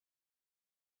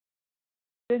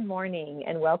Good morning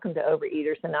and welcome to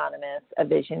Overeaters Anonymous, a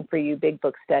Vision for You Big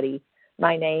Book study.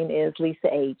 My name is Lisa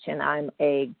H. and I'm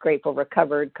a grateful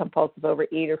recovered compulsive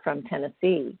overeater from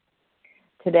Tennessee.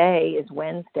 Today is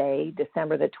Wednesday,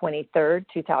 December the 23rd,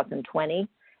 2020,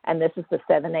 and this is the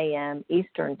 7 a.m.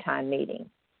 Eastern Time meeting.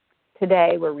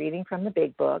 Today we're reading from the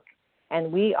Big Book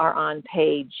and we are on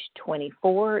page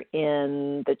 24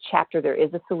 in the chapter There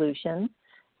Is a Solution,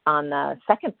 on the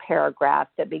second paragraph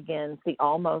that begins the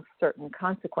almost certain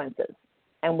consequences,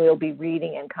 and we'll be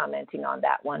reading and commenting on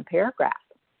that one paragraph.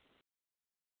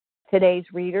 Today's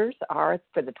readers are,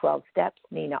 for the 12 steps,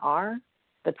 Nina R.,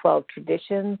 the 12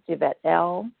 traditions, Yvette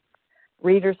L.,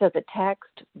 readers of the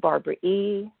text, Barbara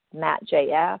E., Matt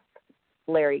J.F.,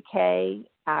 Larry K.,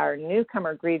 our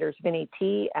newcomer greeters, Vinnie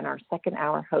T., and our second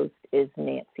hour host is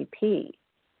Nancy P.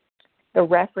 The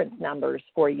reference numbers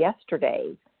for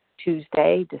yesterday,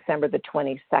 Tuesday, December the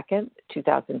 22nd,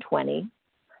 2020,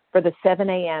 for the 7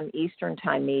 a.m. Eastern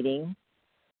Time meeting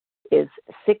is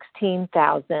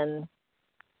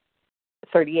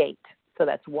 16,038. So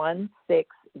that's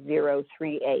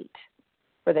 16038.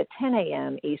 For the 10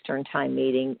 a.m. Eastern Time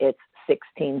meeting, it's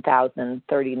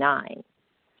 16,039.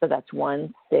 So that's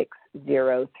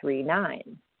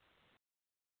 16039.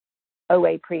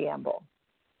 OA Preamble.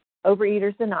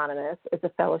 Overeaters Anonymous is a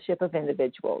fellowship of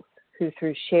individuals who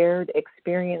through shared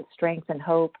experience, strength, and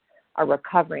hope are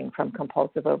recovering from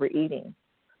compulsive overeating.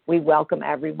 We welcome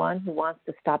everyone who wants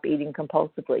to stop eating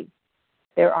compulsively.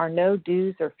 There are no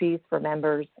dues or fees for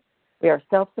members. We are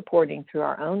self-supporting through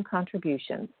our own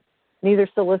contributions, neither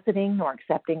soliciting nor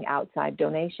accepting outside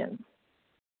donations.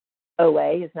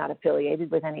 OA is not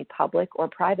affiliated with any public or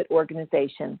private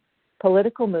organization,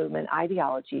 political movement,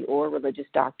 ideology, or religious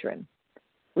doctrine.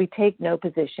 We take no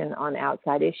position on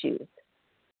outside issues.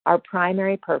 Our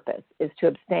primary purpose is to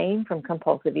abstain from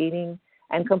compulsive eating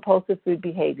and compulsive food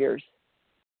behaviors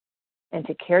and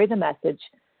to carry the message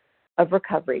of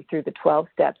recovery through the 12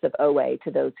 steps of OA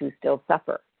to those who still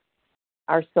suffer.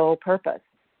 Our sole purpose.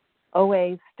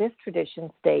 OA's fifth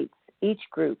tradition states each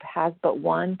group has but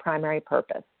one primary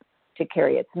purpose, to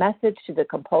carry its message to the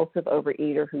compulsive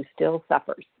overeater who still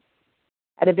suffers.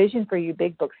 At a Vision for You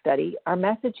Big Book study, our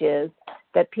message is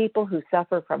that people who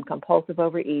suffer from compulsive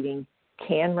overeating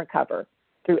can recover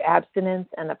through abstinence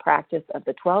and the practice of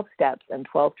the 12 steps and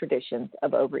 12 traditions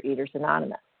of Overeaters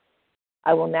Anonymous.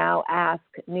 I will now ask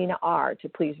Nina R. to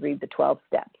please read the 12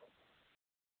 steps.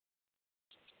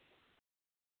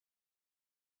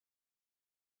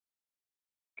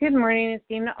 Good morning, it's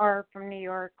Nina R. from New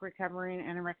York, recovering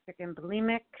anorexic and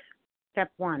bulimic.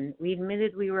 Step 1, we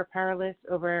admitted we were powerless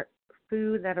over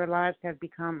food, that our lives had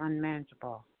become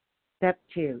unmanageable. Step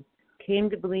 2, came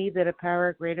to believe that a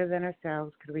power greater than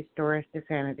ourselves could restore us to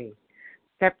sanity.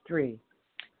 Step 3,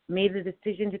 made the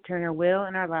decision to turn our will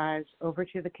and our lives over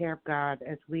to the care of God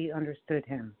as we understood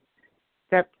Him.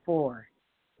 Step 4,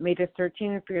 made a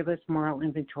searching and fearless moral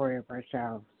inventory of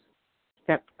ourselves.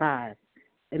 Step 5,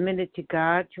 admitted to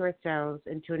God, to ourselves,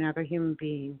 and to another human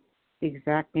being the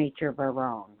exact nature of our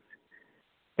wrongs.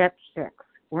 Step 6,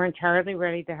 we're entirely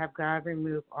ready to have God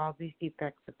remove all these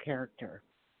defects of character.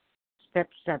 Step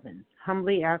 7,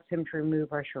 humbly asked Him to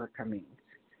remove our shortcomings.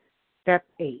 Step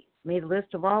 8, made a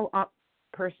list of all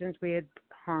persons we had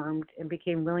harmed and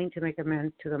became willing to make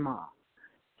amends to them all.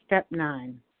 Step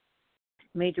 9,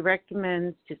 made direct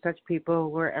amends to such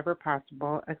people wherever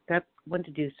possible, except when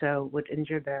to do so would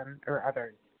injure them or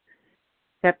others.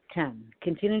 Step 10,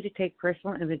 continued to take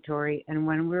personal inventory, and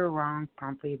when we were wrong,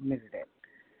 promptly admitted it.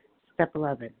 Step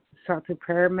 11, sought through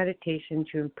prayer and meditation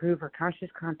to improve our conscious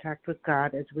contact with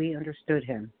God as we understood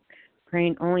Him,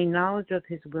 praying only knowledge of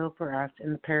His will for us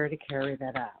and the power to carry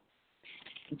that out.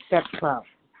 And step 12,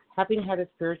 having had a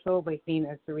spiritual awakening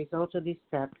as the result of these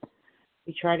steps,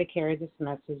 we try to carry this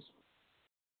message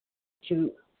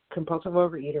to compulsive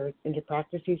overeaters and to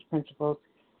practice these principles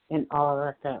in all of our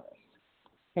affairs.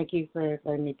 Thank you for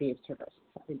letting me be of service.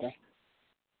 Happy day.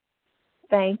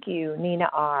 Thank you,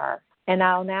 Nina R. And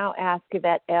I'll now ask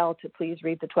Yvette L. to please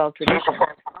read the 12 traditions.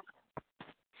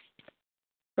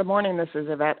 Good morning. This is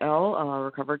Yvette L., a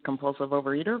recovered compulsive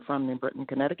overeater from New Britain,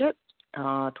 Connecticut.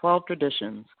 12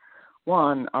 traditions.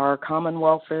 1, our common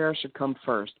welfare should come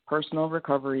first. Personal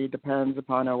recovery depends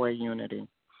upon OA unity.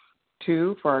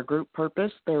 2, for our group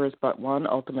purpose, there is but one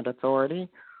ultimate authority,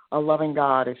 a loving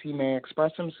God, as He may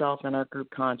express Himself in our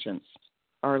group conscience.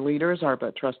 Our leaders are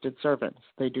but trusted servants.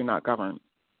 They do not govern.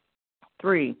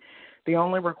 3, the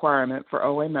only requirement for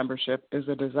OA membership is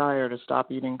a desire to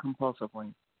stop eating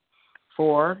compulsively.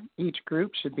 4, each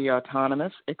group should be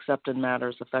autonomous except in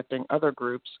matters affecting other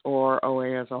groups or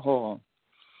OA as a whole.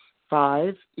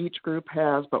 5, each group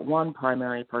has but one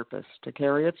primary purpose, to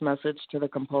carry its message to the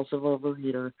compulsive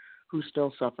overeater who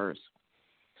still suffers.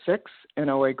 6, an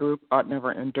OA group ought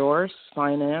never endorse,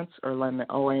 finance, or lend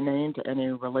the OA name to any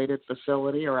related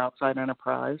facility or outside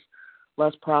enterprise,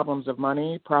 lest problems of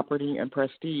money, property, and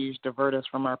prestige divert us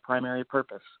from our primary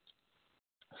purpose.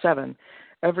 7,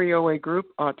 every OA group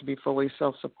ought to be fully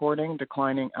self-supporting,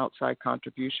 declining outside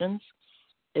contributions.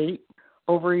 8,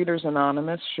 Overeaters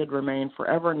Anonymous should remain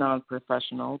forever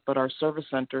non-professional, but our service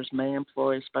centers may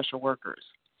employ special workers.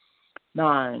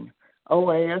 9,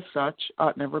 OA as such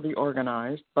ought never be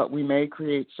organized, but we may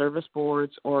create service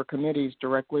boards or committees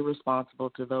directly responsible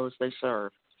to those they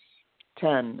serve.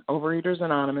 10, Overeaters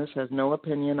Anonymous has no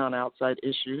opinion on outside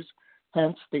issues,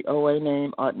 hence the OA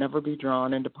name ought never be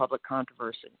drawn into public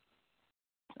controversy.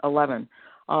 11,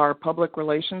 our public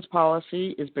relations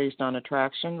policy is based on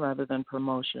attraction rather than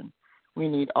promotion. We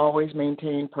need always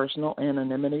maintain personal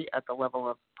anonymity at the level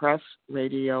of press,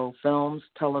 radio, films,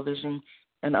 television,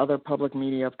 and other public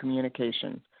media of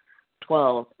communication.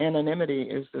 12, anonymity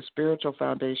is the spiritual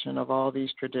foundation of all these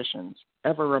traditions,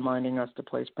 ever reminding us to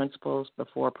place principles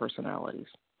before personalities.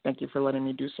 Thank you for letting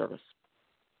me do service.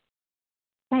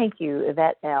 Thank you,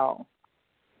 Yvette L.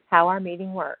 How our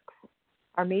meeting works.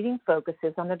 Our meeting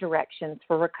focuses on the directions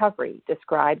for recovery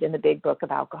described in the Big Book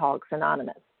of Alcoholics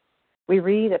Anonymous. We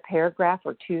read a paragraph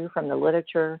or two from the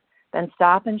literature, then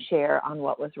stop and share on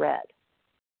what was read.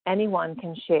 Anyone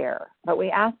can share, but we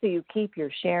ask that you keep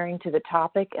your sharing to the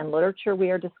topic and literature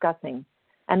we are discussing,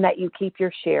 and that you keep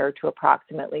your share to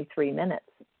approximately 3 minutes.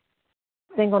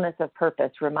 Singleness of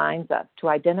purpose reminds us to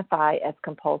identify as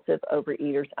compulsive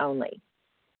overeaters only.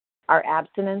 Our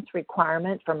abstinence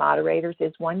requirement for moderators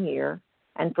is 1 year,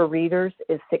 and for readers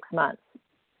is 6 months.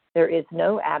 There is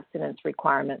no abstinence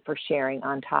requirement for sharing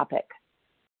on topic.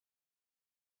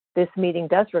 This meeting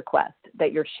does request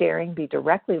that your sharing be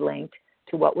directly linked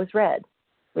to what was read.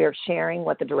 We are sharing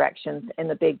what the directions in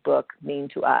the Big Book mean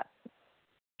to us.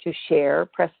 To share,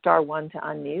 press star 1 to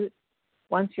unmute.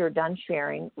 Once you're done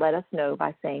sharing, let us know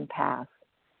by saying pass.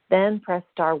 Then press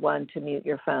star 1 to mute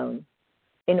your phone.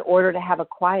 In order to have a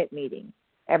quiet meeting,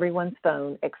 everyone's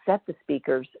phone except the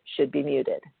speaker's should be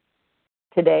muted.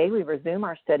 Today, we resume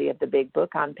our study of the Big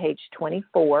Book on page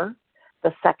 24,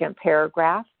 the second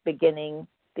paragraph, beginning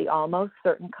the almost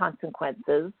certain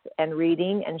consequences, and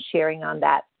reading and sharing on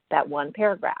that one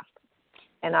paragraph.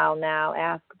 And I'll now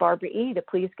ask Barbara E. to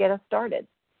please get us started.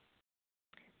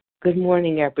 Good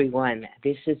morning, everyone.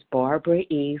 This is Barbara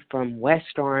E. from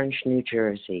West Orange, New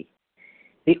Jersey.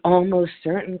 The almost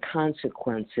certain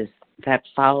consequences that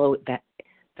follow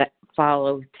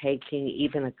taking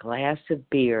even a glass of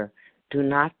beer do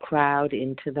not crowd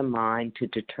into the mind to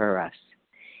deter us.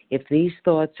 If these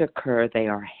thoughts occur, they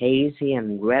are hazy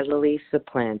and readily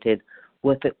supplanted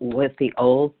with the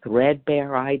old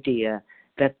threadbare idea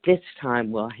that this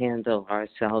time we'll handle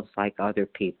ourselves like other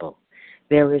people.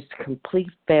 There is complete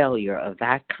failure of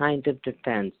that kind of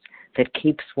defense that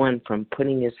keeps one from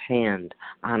putting his hand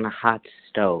on a hot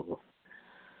stove.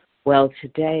 Well,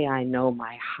 today I know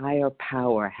my higher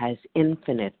power has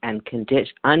infinite and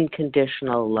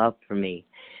unconditional love for me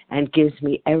and gives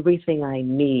me everything I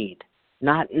need,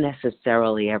 not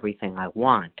necessarily everything I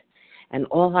want. And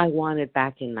all I wanted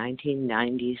back in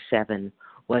 1997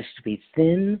 was to be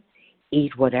thin,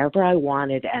 eat whatever I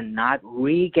wanted, and not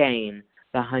regain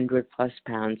the 100+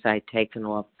 pounds I'd taken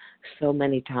off so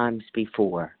many times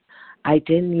before. I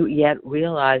didn't yet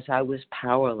realize I was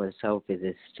powerless over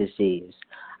this disease.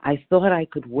 I thought I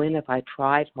could win if I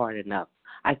tried hard enough.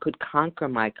 I could conquer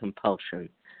my compulsion.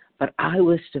 But I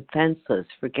was defenseless,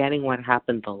 forgetting what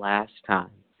happened the last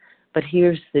time. But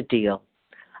here's the deal.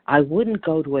 I wouldn't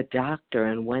go to a doctor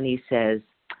and when he says,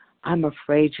 "I'm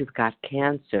afraid you've got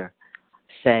cancer,"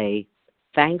 say,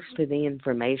 "Thanks for the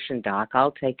information, Doc.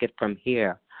 I'll take it from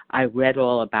here. I read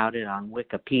all about it on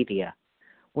Wikipedia."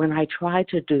 When I tried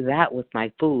to do that with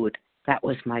my food, that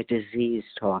was my disease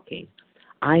talking.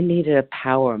 I needed a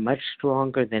power much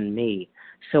stronger than me,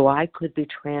 so I could be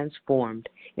transformed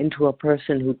into a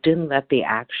person who didn't let the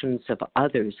actions of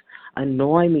others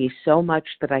annoy me so much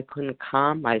that I couldn't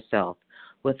calm myself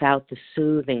without the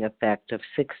soothing effect of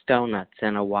 6 donuts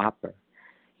and a Whopper.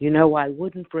 You know, I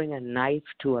wouldn't bring a knife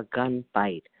to a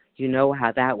gunfight. You know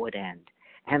how that would end.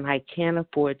 And I can't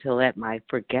afford to let my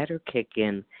forgetter kick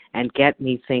in and get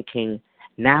me thinking,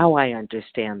 now I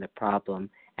understand the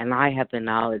problem and I have the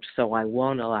knowledge, so I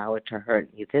won't allow it to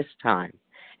hurt me this time,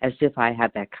 as if I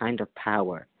had that kind of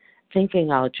power,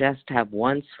 thinking I'll just have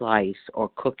 1 slice or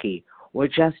cookie, or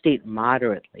just eat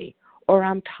moderately, or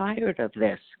I'm tired of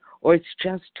this, or it's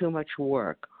just too much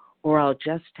work, or I'll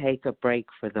just take a break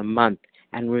for the month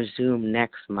and resume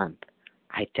next month.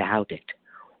 I doubt it.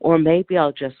 Or maybe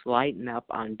I'll just lighten up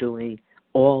on doing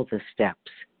all the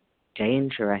steps.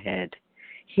 Danger ahead.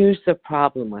 Here's the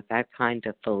problem with that kind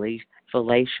of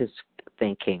fallacious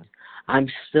thinking. I'm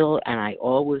still, and I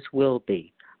always will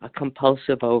be, a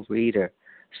compulsive overeater.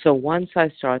 So once I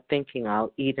start thinking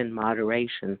I'll eat in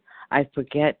moderation, I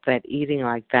forget that eating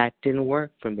like that didn't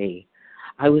work for me.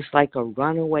 I was like a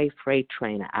runaway freight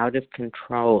train out of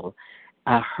control,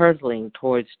 hurtling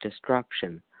towards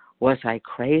destruction. Was I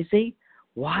crazy?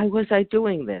 Why was I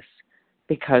doing this?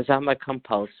 Because I'm a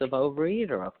compulsive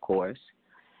overeater, of course.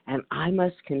 And I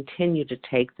must continue to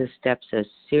take the steps as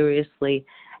seriously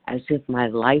as if my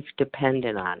life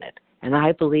depended on it. And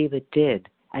I believe it did,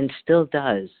 and still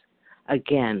does.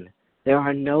 Again, there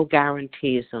are no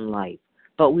guarantees in life,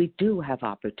 but we do have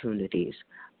opportunities.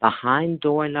 Behind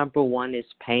door number 1 is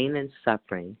pain and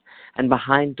suffering, and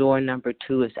behind door number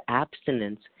 2 is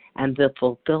abstinence and the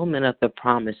fulfillment of the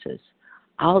promises.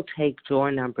 I'll take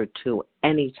door number 2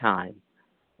 anytime.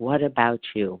 What about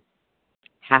you?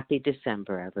 Happy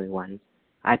December, everyone.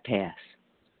 I pass.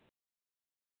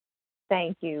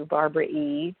 Thank you, Barbara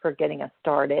E., for getting us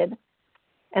started.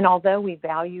 And although we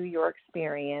value your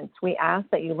experience, we ask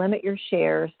that you limit your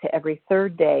shares to every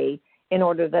third day in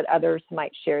order that others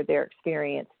might share their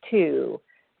experience too.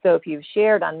 So if you've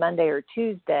shared on Monday or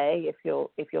Tuesday, if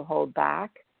you'll hold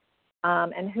back.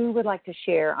 And who would like to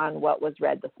share on what was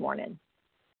read this morning?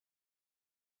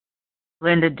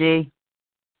 Linda D.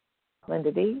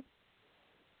 Linda D.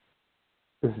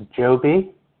 This is Joe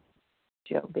B.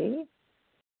 Joe B.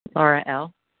 Laura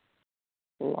L.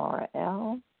 Laura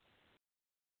L.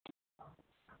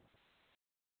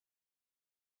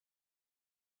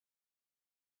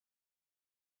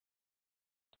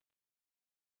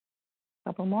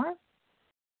 Couple more.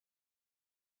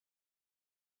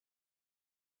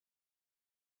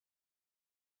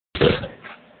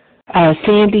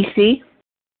 Sandy C.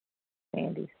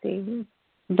 Sandy C.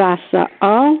 Vasa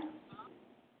O.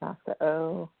 Vasa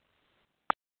O.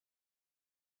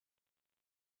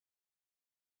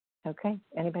 Okay.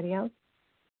 Anybody else?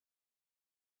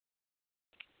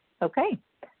 Okay.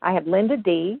 I have Linda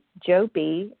D., Joe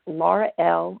B., Laura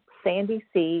L., Sandy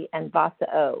C., and Vasa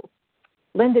O.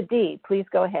 Linda D., please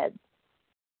go ahead.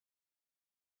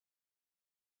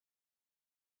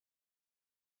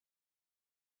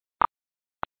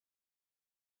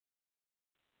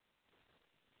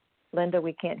 Linda,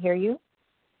 we can't hear you.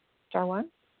 Star one.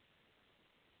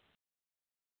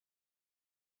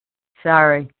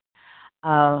 Sorry.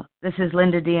 This is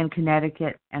Linda D. in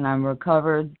Connecticut, and I'm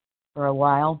recovered for a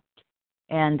while,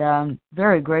 and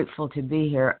very grateful to be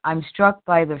here. I'm struck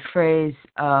by the phrase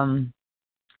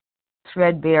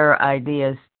threadbare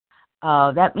ideas.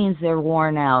 That means they're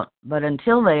worn out, but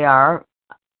until they are,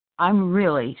 I'm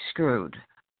really screwed,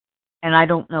 and I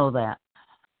don't know that,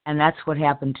 and that's what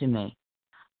happened to me.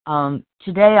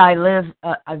 Today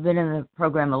I've been in the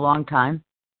program a long time,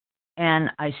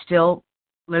 and I still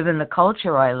live in the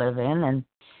culture I live in, and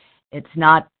it's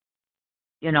not,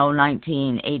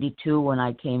 1982 when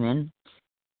I came in,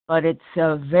 but it's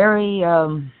very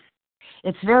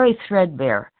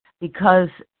threadbare because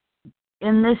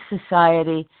in this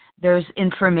society there's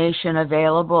information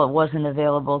available. It wasn't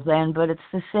available then, but it's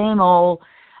the same old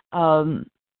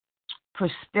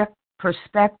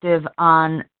perspective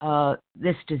on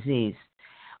this disease,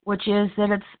 which is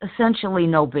that it's essentially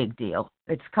no big deal.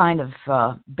 It's kind of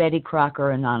Betty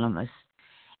Crocker Anonymous,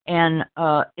 and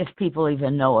if people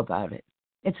even know about it.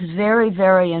 It's very,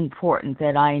 very important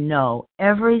that I know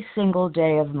every single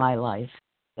day of my life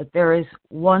that there is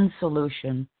one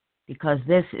solution, because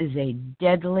this is a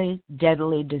deadly,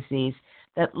 deadly disease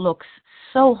that looks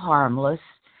so harmless.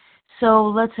 So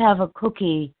let's have a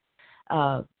cookie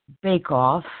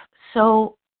bake-off.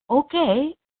 So,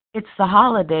 okay, it's the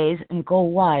holidays and go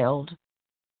wild.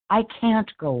 I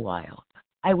can't go wild.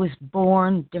 I was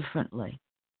born differently.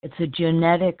 It's a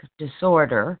genetic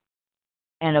disorder.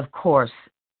 And of course,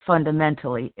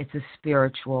 fundamentally, it's a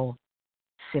spiritual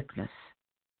sickness.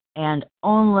 And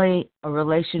only a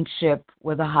relationship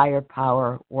with a higher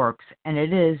power works. And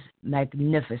it is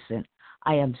magnificent.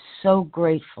 I am so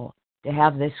grateful to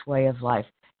have this way of life.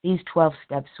 These 12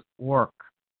 steps work.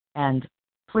 And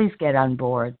please get on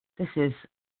board. This is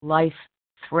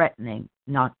life-threatening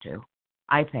not to.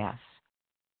 I pass.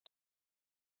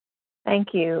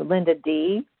 Thank you, Linda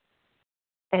D.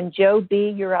 And Joe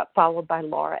B., you're up, followed by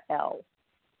Laura L.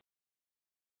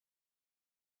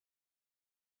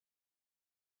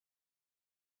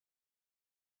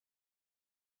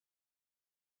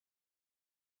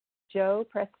 Joe,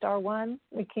 press star one.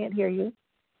 We can't hear you.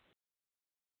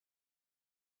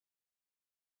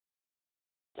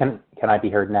 Can I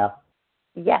be heard now?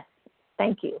 Yes,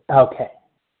 thank you. Okay.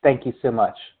 Thank you so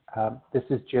much. This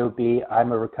is Joe B.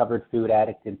 I'm a recovered food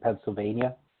addict in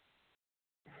Pennsylvania.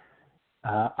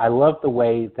 I love the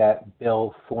way that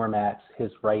Bill formats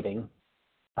his writing.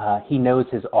 He knows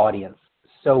his audience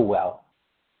so well.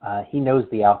 He knows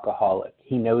the alcoholic.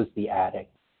 He knows the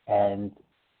addict. And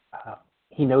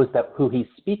he knows that who he's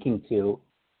speaking to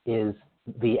is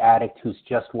the addict who's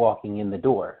just walking in the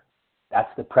door.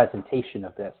 That's the presentation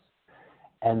of this.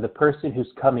 And the person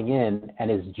who's coming in and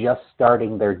is just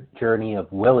starting their journey of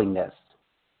willingness,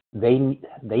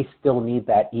 they still need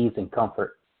that ease and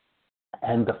comfort.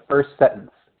 And the first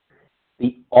sentence,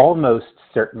 the almost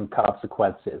certain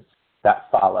consequences that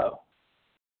follow.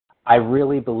 I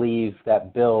really believe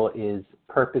that Bill is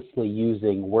purposely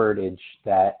using wordage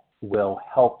that will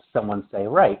help someone say,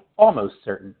 right, almost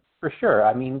certain, for sure.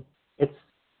 I mean, it's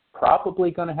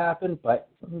probably going to happen, but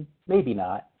maybe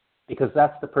not, because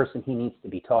that's the person he needs to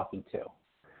be talking to.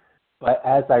 But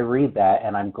as I read that,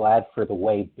 and I'm glad for the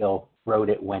way Bill wrote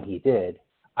it when he did,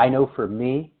 I know for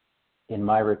me, in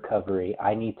my recovery,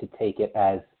 I need to take it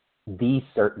as the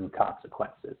certain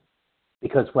consequences.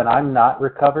 Because when I'm not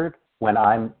recovered, when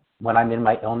I'm in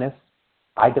my illness,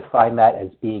 I define that as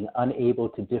being unable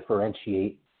to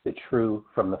differentiate the true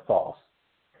from the false.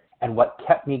 And what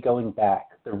kept me going back,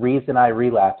 the reason I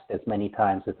relapsed as many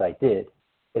times as I did,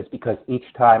 is because each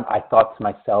time I thought to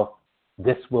myself,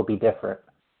 this will be different.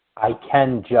 I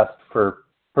can just, for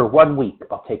 1 week,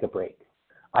 I'll take a break.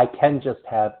 I can just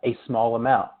have a small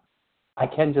amount. I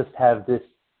can just have this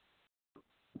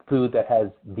food that has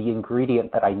the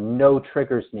ingredient that I know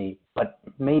triggers me, but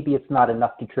maybe it's not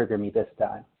enough to trigger me this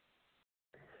time.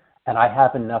 And I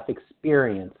have enough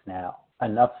experience now,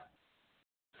 enough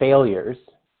failures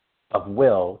of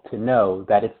will to know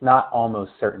that it's not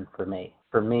almost certain for me.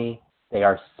 For me, they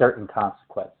are certain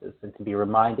consequences. And to be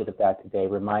reminded of that today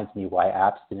reminds me why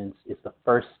abstinence is the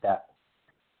first step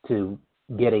to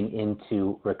getting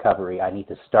into recovery. I need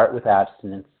to start with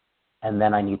abstinence, and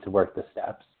then I need to work the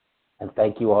steps. And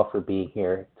thank you all for being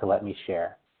here to let me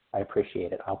share. I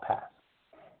appreciate it. I'll pass.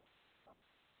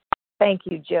 Thank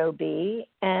you, Joe B.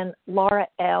 And Laura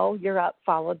L., you're up,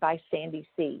 followed by Sandy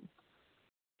C.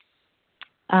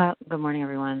 Good morning,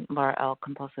 everyone. Laura L.,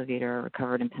 compulsive eater,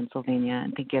 recovered in Pennsylvania,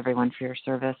 and thank you, everyone, for your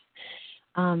service.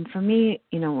 For me,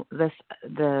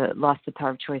 the lost the power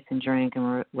of choice in drink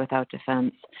and without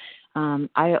defense.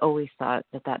 I always thought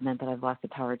that meant that I've lost the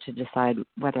power to decide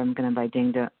whether I'm going to buy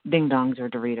ding dongs or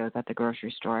Doritos at the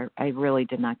grocery store. I really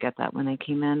did not get that when I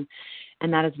came in,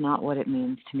 and that is not what it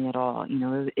means to me at all.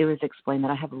 It was explained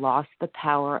that I have lost the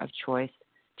power of choice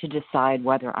to decide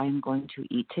whether I am going to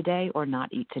eat today or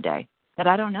not eat today. That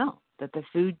I don't know, that the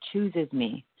food chooses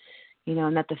me,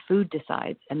 and that the food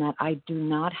decides, and that I do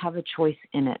not have a choice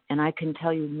in it. And I can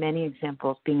tell you many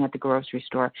examples being at the grocery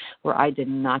store where I did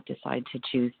not decide to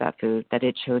choose that food, that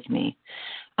it chose me.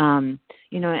 And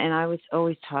I was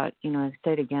always taught, I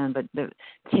say it again, but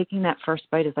taking that first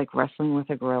bite is like wrestling with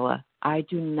a gorilla. I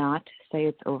do not say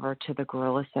it's over till the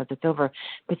gorilla says it's over.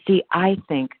 But see, I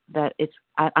think that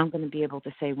I'm going to be able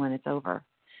to say when it's over.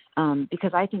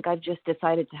 Because I think I've just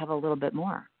decided to have a little bit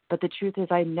more. But the truth is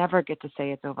I never get to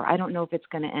say it's over. I don't know if it's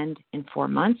going to end in 4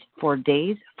 months, 4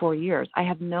 days, 4 years. I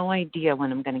have no idea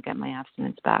when I'm going to get my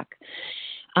abstinence back.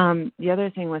 The other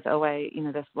thing with OA,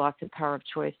 this loss of power of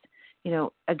choice,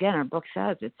 again, our book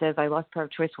says, I lost power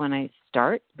of choice when I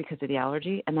start because of the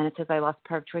allergy, and then it says I lost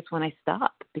power of choice when I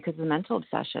stop because of the mental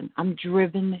obsession. I'm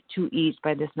driven to eat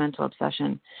by this mental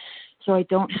obsession. So I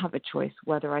don't have a choice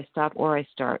whether I stop or I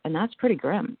start. And that's pretty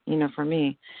grim, for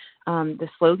me. The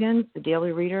slogans, the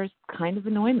daily readers kind of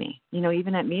annoy me.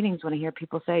 Even at meetings when I hear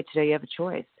people say, today you have a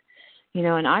choice.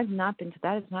 And I've not been,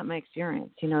 that is not my experience.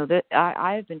 That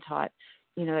I have been taught,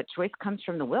 that choice comes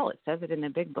from the will. It says it in the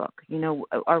big book.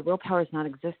 Our willpower is not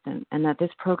existent, and that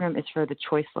this program is for the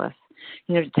choiceless.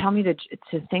 To tell me to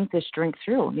think this drink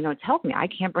through, it's helped me. I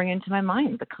can't bring into my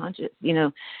mind the conscious,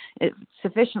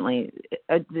 sufficiently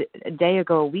a day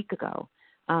ago, a week ago,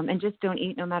 and just don't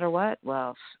eat no matter what.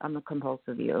 Well, I'm a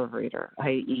compulsive overeater.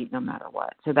 I eat no matter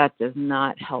what. So that does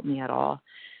not help me at all.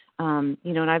 And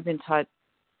I've been taught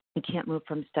you can't move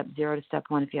from step 0 to step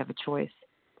 1 if you have a choice.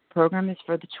 Program is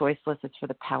for the choiceless, it's for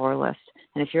the powerless.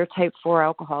 And if you're a type 4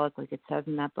 alcoholic, like it says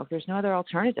in that book, there's no other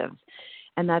alternatives.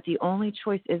 And that the only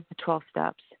choice is the 12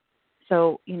 steps.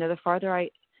 So, the farther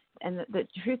the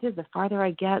truth is the farther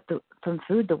I get from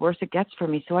food, the worse it gets for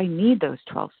me. So I need those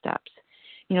 12 steps.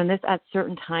 And this at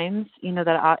certain times, that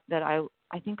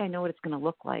I think I know what it's going to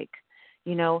look like,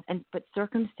 but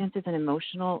circumstances and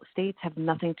emotional states have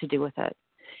nothing to do with it.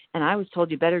 And I was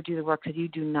told you better do the work because you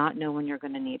do not know when you're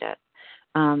going to need it.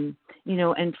 And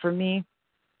for me,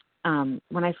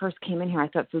 when I first came in here, I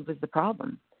thought food was the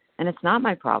problem. And it's not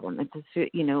my problem. It's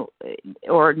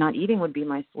or not eating would be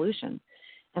my solution.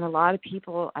 And a lot of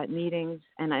people at meetings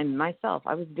and myself,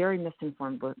 I was very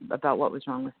misinformed about what was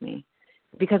wrong with me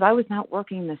because I was not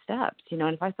working the steps, and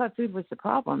if I thought food was the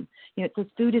problem, it says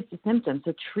food is the symptom.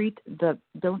 So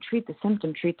don't treat the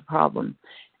symptom, treat the problem.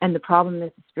 And the problem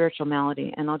is the spiritual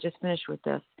malady. And I'll just finish with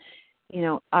this.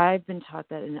 I've been taught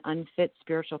that in an unfit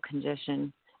spiritual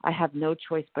condition, I have no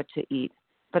choice but to eat.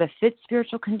 But a fit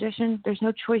spiritual condition, there's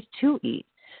no choice to eat.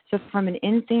 So from an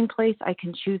insane place, I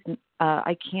can't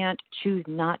choose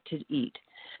not to eat.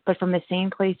 But from the same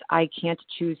place, I can't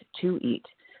choose to eat.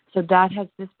 So that has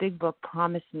this big book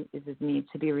promises me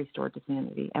to be restored to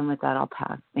sanity. And with that, I'll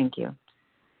pass. Thank you.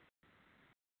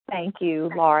 Thank you,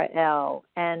 Laura L.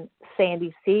 And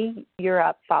Sandy C., you're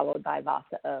up, followed by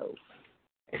Vasa O.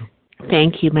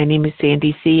 Thank you. My name is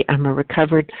Sandy C. I'm a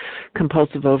recovered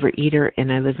compulsive overeater,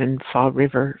 and I live in Fall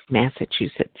River,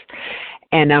 Massachusetts.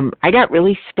 And I got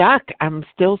really stuck. I'm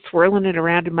still swirling it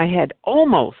around in my head.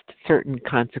 Almost certain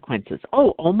consequences.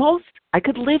 Oh, almost? I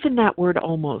could live in that word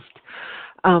almost.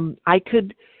 I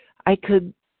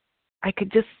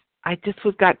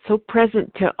just got so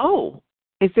present to,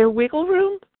 is there wiggle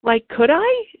room? Like, could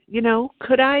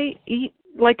I eat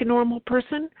like a normal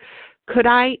person? Could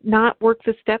I not work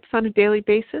the steps on a daily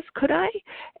basis? Could I?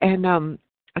 And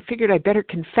I figured I better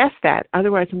confess that.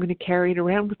 Otherwise, I'm going to carry it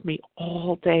around with me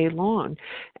all day long.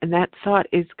 And that thought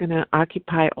is going to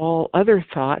occupy all other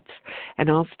thoughts. And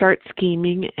I'll start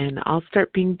scheming, and I'll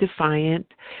start being defiant,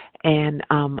 and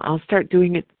I'll start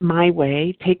doing it my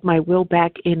way, take my will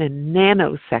back in a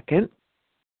nanosecond.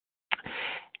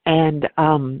 And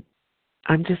I'm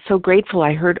just so grateful.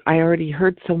 I already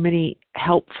heard so many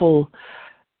helpful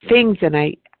things, and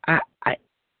I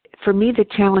for me, the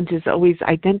challenge is always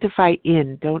identify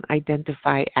in, don't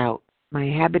identify out. My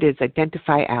habit is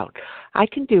identify out. I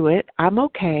can do it. I'm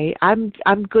okay. I'm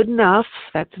good enough.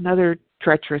 That's another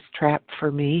treacherous trap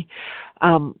for me.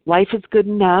 Life is good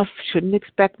enough. Shouldn't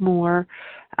expect more.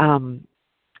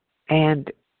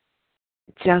 And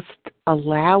just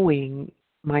allowing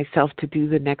myself to do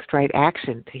the next right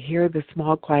action, to hear the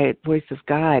small, quiet voice of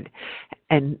God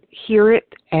and hear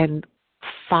it and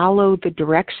follow the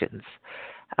directions.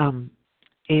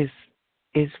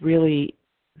 Is really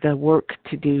the work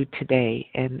to do today.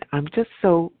 And I'm just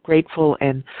so grateful,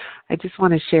 and I just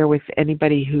want to share with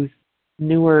anybody who's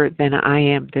newer than I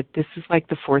am that this is like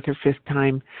the fourth or fifth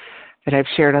time that I've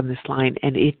shared on this line,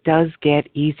 and it does get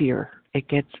easier.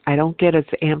 I don't get as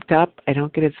amped up. I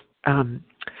don't get as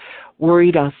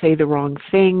worried I'll say the wrong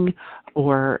thing,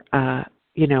 or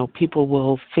people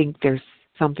will think there's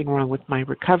something wrong with my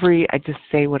recovery. I just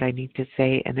say what I need to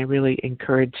say, and I really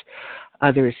encourage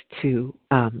others to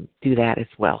do that as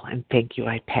well. And thank you.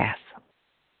 I pass.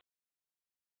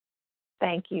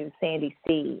 Thank you, Sandy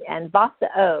C. And Vasa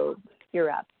O.,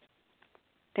 you're up.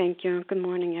 Thank you. Good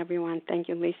morning, everyone. Thank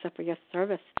you, Lisa, for your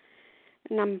service.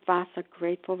 And I'm Vasa,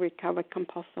 grateful, recovered,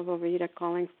 compulsive overeater,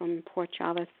 calling from Port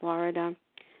Charlotte, Florida.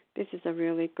 This is a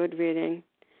really good reading,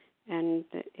 and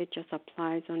it just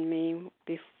applies on me.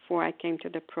 Before I came to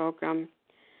the program,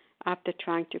 after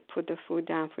trying to put the food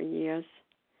down for years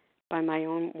by my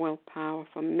own willpower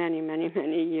for many, many,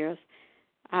 many years,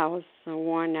 I was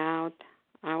worn out.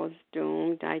 I was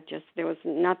doomed. There was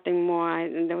nothing more.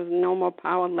 There was no more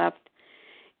power left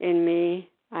in me.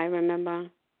 I remember,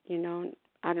 I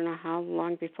don't know how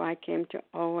long before I came to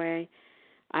OA,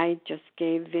 I just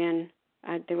gave in.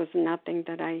 There was nothing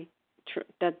that I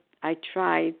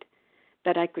tried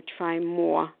that I could try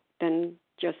more than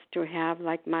just to have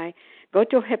go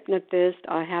to a hypnotist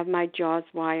or have my jaws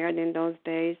wired in those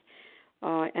days,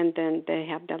 and then they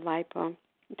have the lipo,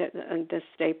 the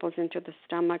staples into the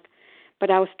stomach. But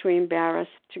I was too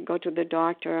embarrassed to go to the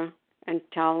doctor and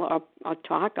tell or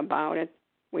talk about it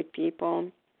with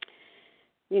people.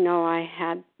 I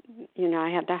had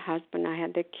the husband, I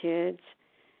had the kids,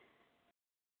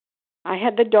 I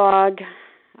had the dog,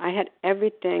 I had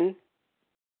everything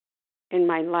in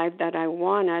my life that I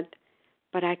wanted,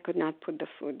 but I could not put the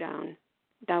food down.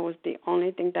 That was the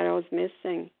only thing that I was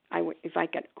missing. If I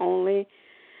could only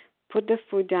put the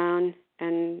food down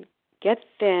and get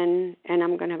thin, and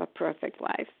I'm going to have a perfect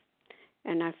life.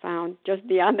 And I found just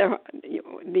the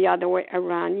other way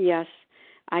around. Yes,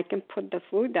 I can put the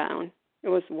food down. It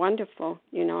was wonderful,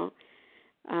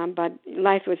 but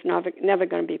life was never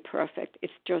going to be perfect.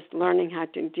 It's just learning how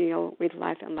to deal with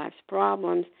life and life's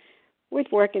problems, with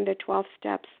working the 12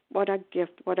 steps. What a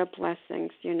gift, what a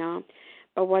blessings,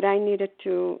 But what I needed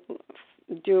to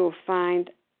find,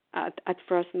 at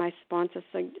first my sponsor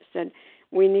said,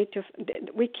 we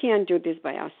can't do this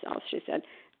by ourselves, she said.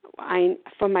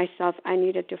 For myself, I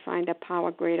needed to find a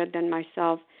power greater than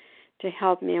myself to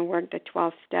help me and work the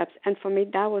 12 steps. And for me,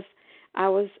 I was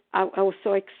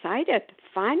so excited.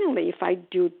 Finally, if I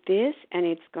do this and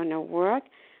it's going to work,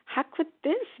 how could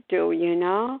this do,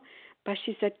 But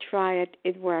she said, try it.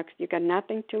 It works. You got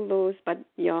nothing to lose but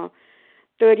your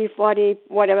 30, 40,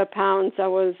 whatever pounds I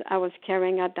was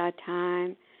carrying at that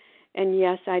time. And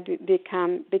yes, I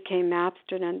became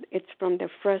abstinent. It's from the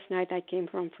first night I came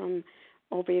from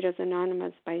Overeaters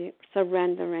Anonymous by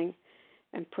surrendering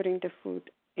and putting the food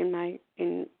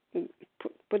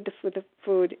put the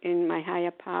food in my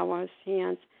higher power's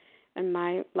hands and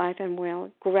my life and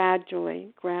will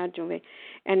gradually.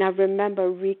 And I remember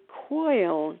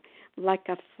recoil like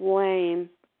a flame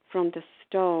from the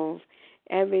stove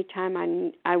every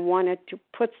time I wanted to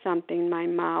put something in my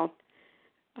mouth,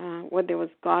 whether it was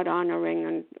God honoring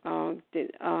and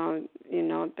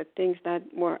the things that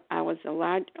I was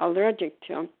allergic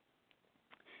to.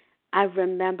 I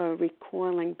remember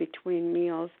recoiling between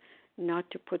meals not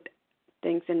to put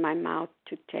things in my mouth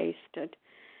to taste it.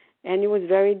 And it was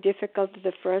very difficult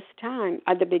the first time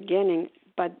at the beginning,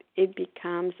 but it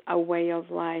becomes a way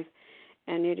of life.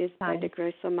 And it is by the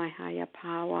grace of my higher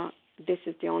power. This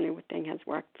is the only thing has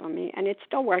worked for me. And it's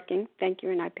still working. Thank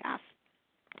you, and I pass.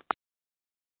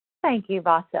 Thank you,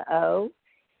 Vasa O.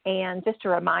 And just a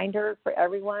reminder for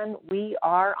everyone, we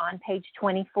are on page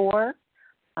 24,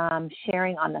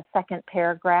 sharing on the second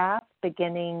paragraph,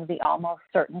 beginning the almost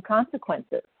certain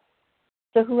consequences.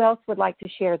 So who else would like to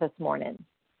share this morning?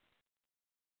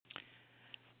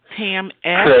 Pam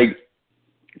F.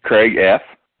 Craig F.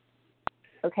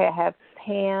 Okay, I have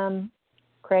Pam,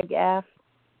 Craig F.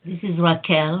 This is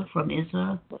Raquel from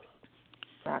Israel.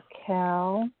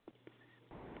 Raquel.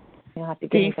 You'll have to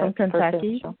give D me from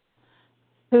Kentucky.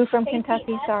 Who from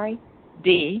Kentucky, sorry?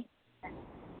 D.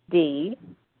 D.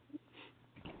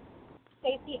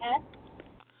 Stacy S.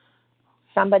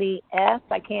 Somebody S.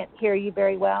 I can't hear you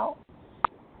very well.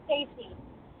 Stacy.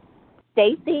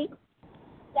 Stacy?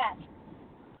 Yes.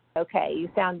 Okay, you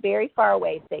sound very far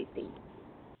away, Stacy.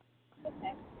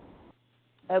 Okay.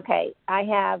 Okay, I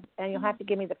have, and you'll have to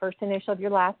give me the first initial of your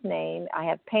last name. I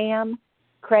have Pam,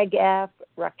 Craig F.,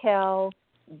 Raquel,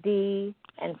 D,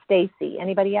 and Stacy.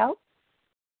 Anybody else?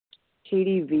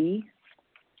 Katie V.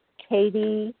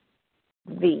 Katie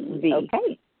V. V.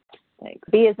 Okay. Thanks.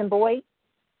 B as in boy?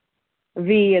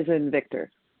 V as in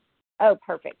Victor. Oh,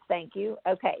 perfect. Thank you.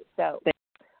 Okay, so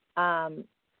Pam,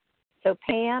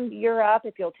 you're up.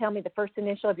 If you'll tell me the first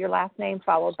initial of your last name,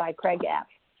 followed by Craig F.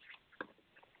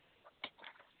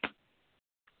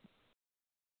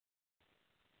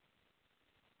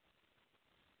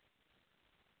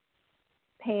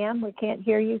 Pam, we can't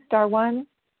hear you. Star one.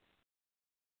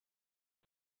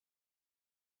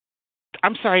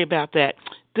 I'm sorry about that.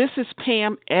 This is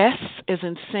Pam S. as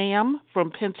in Sam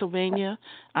from Pennsylvania.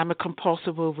 I'm a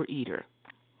compulsive overeater.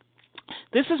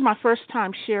 This is my first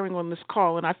time sharing on this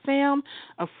call, and I found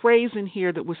a phrase in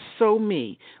here that was so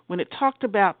me when it talked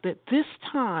about that this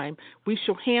time we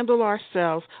shall handle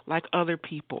ourselves like other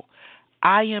people.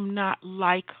 I am not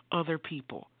like other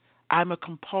people. I'm a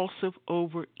compulsive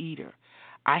overeater.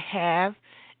 I have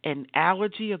an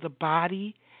allergy of the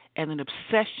body and an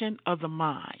obsession of the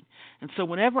mind. And so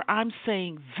whenever I'm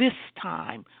saying this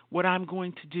time what I'm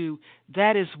going to do,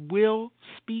 that is will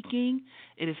speaking.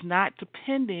 It is not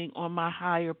depending on my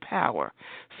higher power.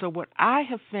 So what I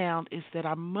have found is that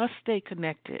I must stay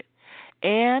connected,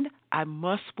 and I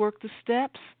must work the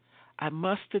steps, I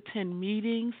must attend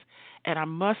meetings, and I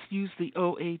must use the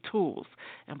OA tools.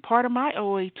 And part of my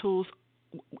OA tools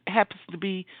happens to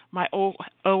be my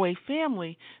OA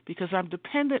family, because I'm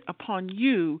dependent upon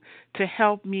you to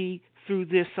help me through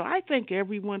this. So I thank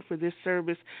everyone for this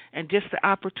service and just the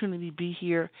opportunity to be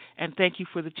here, and thank you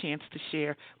for the chance to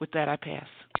share. With that, I pass.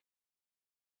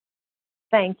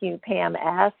 Thank you, Pam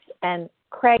S. And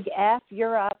Craig F.,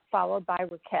 you're up, followed by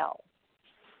Raquel.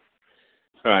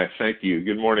 Hi, thank you.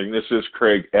 Good morning. This is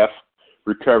Craig F.,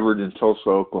 recovered in Tulsa,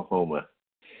 Oklahoma.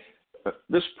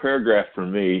 This paragraph for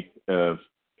me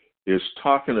is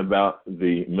talking about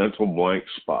the mental blank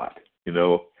spot.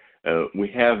 We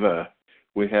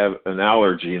have an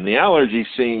allergy, and the allergy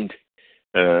seemed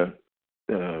kind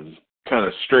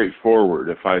of straightforward.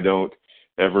 If I don't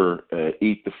ever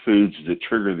eat the foods that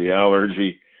trigger the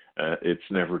allergy, it's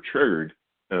never triggered.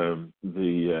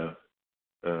 The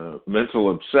mental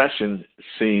obsession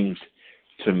seems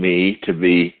to me to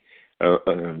be a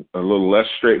little less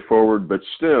straightforward, but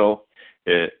still,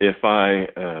 if I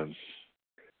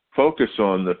focus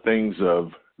on the things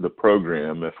of the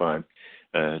program, if I'm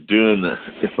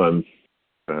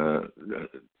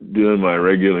doing my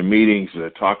regular meetings,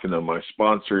 talking to my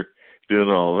sponsor, doing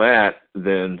all that,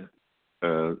 then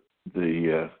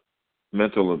the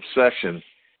mental obsession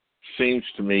seems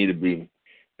to me to be,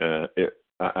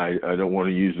 I don't want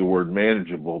to use the word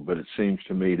manageable, but it seems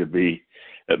to me to be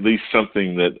at least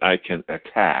something that I can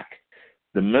attack.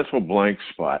 The mental blank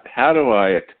spot, how do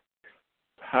I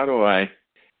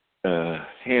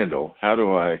handle, how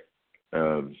do I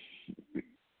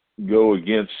go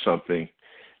against something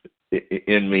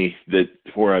in me that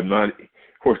where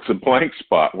it's a blank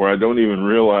spot, where I don't even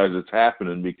realize it's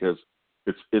happening because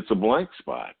it's a blank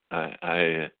spot. How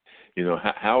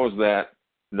is that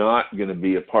not going to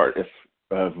be a part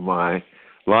of my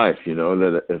life?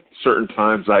 That at certain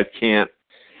times I can't.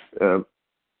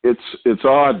 It's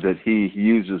odd that he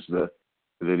uses that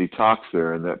he talks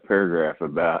there in that paragraph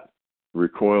about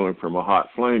recoiling from a hot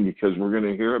flame, because we're going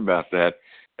to hear about that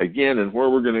again, and where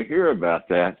we're going to hear about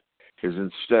that is in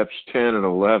steps 10 and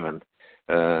 11.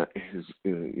 And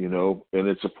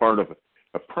it's a part of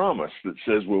a promise that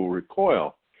says we'll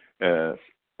recoil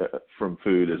from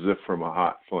food as if from a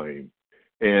hot flame,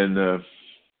 and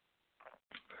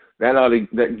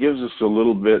that gives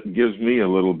me a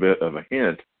little bit of a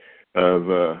hint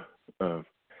of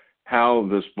how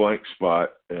this blank spot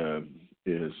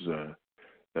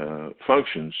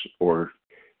functions, or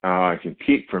how I can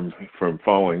keep from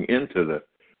falling into the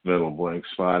mental blank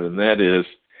spot, and that is,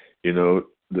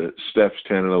 the steps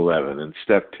 10 and 11. And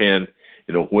step 10,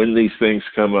 when these things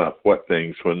come up, when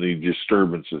the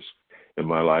disturbances in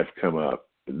my life come up,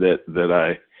 that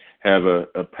I have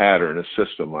a pattern, a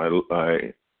system.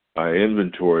 I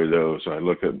inventory those. I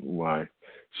look at my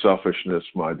selfishness,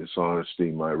 my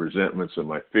dishonesty, my resentments, and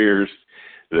my fears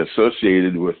that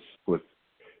associated with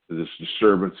these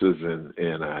disturbances,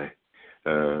 and I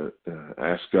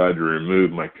ask God to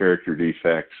remove my character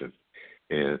defects,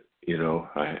 and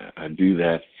I do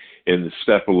that. In the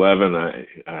step 11,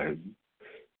 I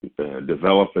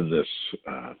develop in this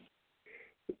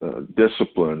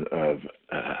discipline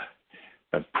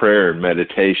of prayer and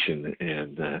meditation,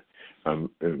 and I'm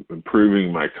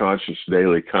improving my conscious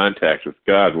daily contact with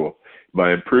God. Well,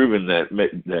 by improving that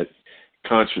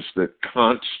constant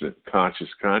conscious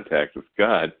contact with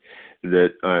God,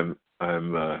 that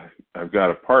I've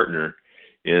got a partner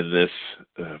in this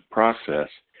process,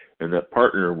 and that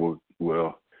partner will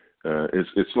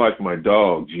it's like my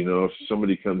dogs. If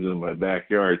somebody comes in my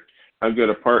backyard, I've got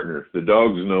a partner. The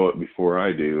dogs know it before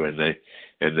I do, and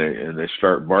they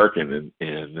start barking,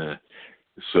 and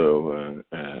so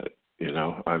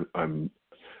I'm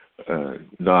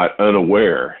not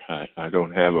unaware. I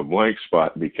don't have a blank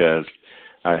spot because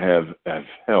I have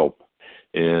help,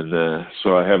 and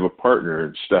so I have a partner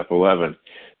in step 11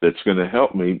 that's going to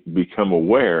help me become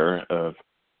aware of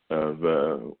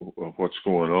what's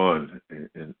going on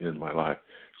in my life,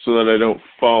 so that I don't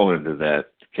fall into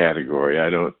that category. I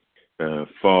don't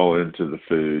fall into the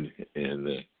food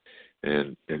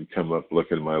and come up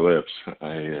licking my lips.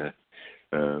 I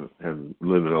am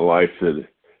living a life that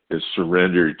is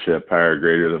surrendered to a power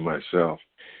greater than myself.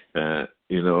 I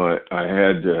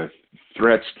had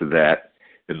threats to that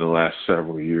in the last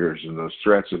several years, and those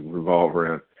threats have revolved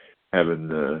around having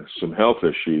some health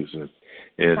issues, and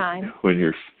when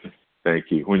you're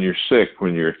sick,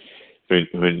 when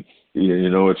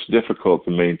it's difficult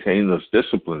to maintain those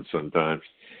disciplines sometimes,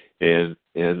 and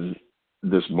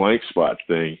this blank spot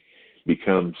thing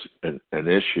becomes an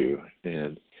issue,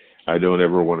 and I don't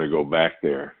ever want to go back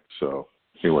there. So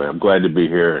anyway, I'm glad to be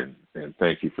here, and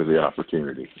thank you for the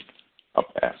opportunity. I'll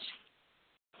pass.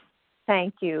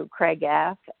 Thank you, Craig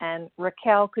F. And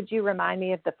Raquel, could you remind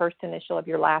me of the first initial of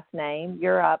your last name?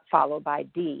 You're up, followed by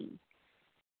D.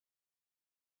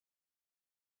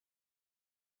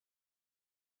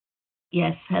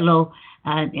 Yes, hello,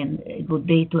 and good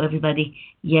day to everybody.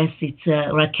 Yes, it's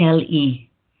Raquel E.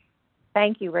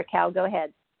 Thank you, Raquel. Go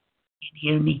ahead. Can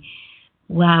you hear me?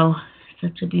 Wow,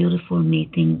 such a beautiful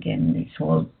meeting, and this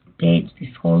whole page,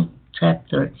 this whole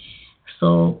chapter,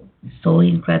 so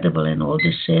incredible, and all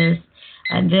the shares.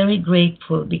 I'm very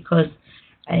grateful because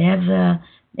I have a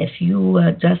few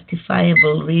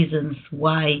justifiable reasons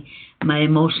why my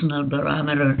emotional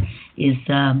barometer is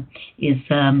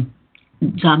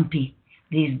jumpy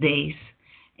these days,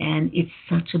 and it's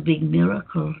such a big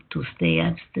miracle to stay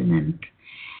abstinent,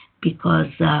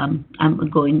 because I'm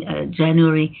going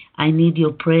January. I need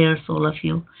your prayers, all of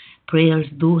you. Prayers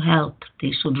do help.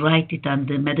 They should write it on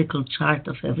the medical chart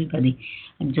of everybody.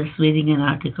 I'm just reading an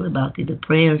article about it. The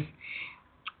prayers,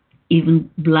 even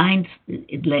blind,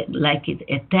 like it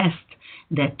attest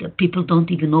that people don't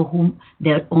even know whom,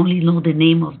 they only know the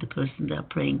name of the person they're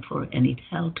praying for, and it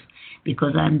helps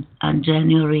because on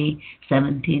January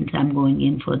 17th, I'm going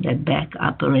in for that back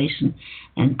operation,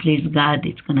 and please God,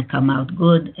 it's going to come out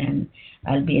good, and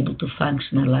I'll be able to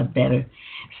function a lot better.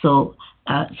 So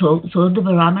the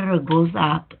barometer goes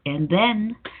up, and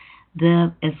then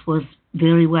as was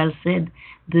very well said,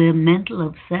 the mental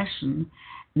obsession,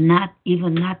 not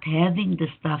having the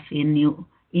stuff in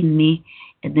me,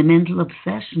 the mental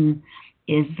obsession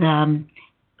is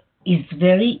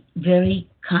very, very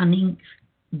cunning,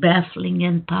 baffling,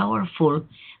 and powerful.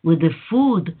 With the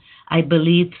food, I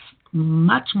believe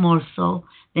much more so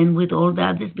than with all the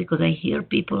others, because I hear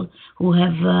people who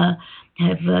have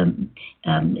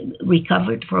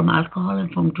recovered from alcohol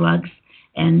and from drugs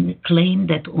and claim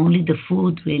that only the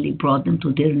food really brought them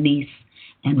to their knees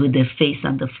and with their face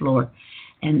on the floor.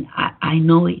 And I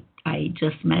know it. I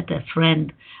just met a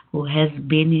friend who has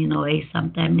been in OA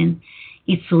sometime, and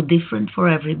it's so different for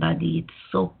everybody. It's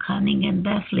so cunning and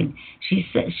baffling. She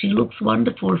says she looks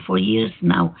wonderful for years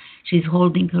now. She's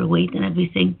holding her weight and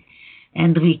everything,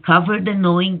 and recovered and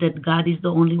knowing that God is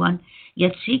the only one.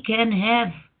 Yet she can have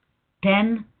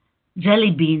 10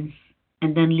 jelly beans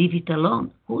and then leave it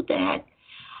alone. Who the heck?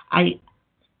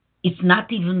 It's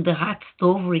not even the hot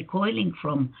stove recoiling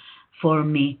for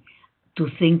me to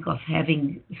think of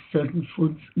having certain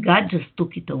foods. God just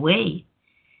took it away,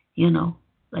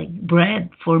 like bread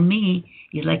for me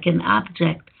is like an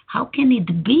object. How can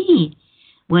it be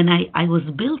when I was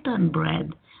built on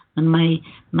bread, and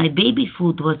my baby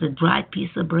food was a dry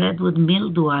piece of bread with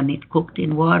mildew on it, cooked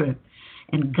in water,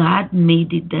 and God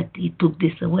made it that He took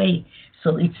this away.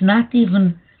 So it's not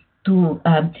even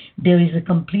there is a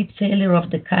complete failure of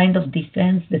the kind of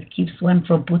defense that keeps one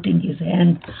from putting his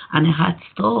hand on a hot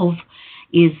stove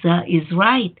is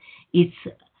right. It's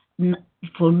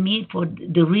for me, for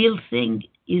the real thing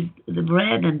is the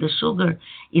bread and the sugar.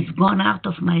 It's gone out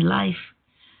of my life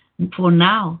for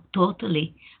now,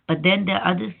 totally. But then there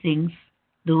are other things.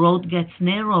 The road gets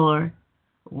narrower.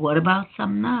 What about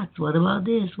some nuts? What about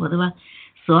this?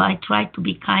 So I tried to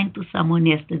be kind to someone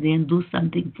yesterday and do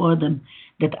something for them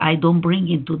that I don't bring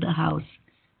into the house.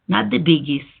 Not the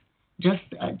biggies, just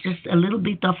a little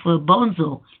bit of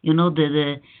bonzo,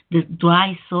 the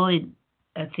dry soy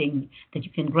thing that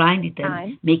you can grind it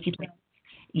and make it.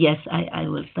 Yes, I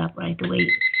will stop right away.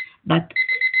 But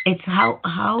it's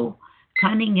how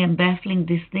cunning and baffling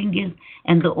this thing is,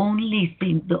 and the only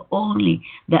thing, the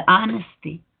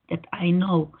honesty that I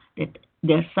know that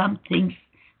there are some things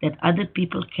that other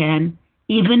people can,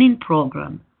 even in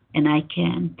program, and I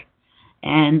can't.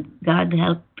 And God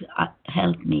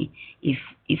help me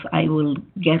if I will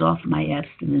get off my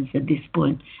abstinence at this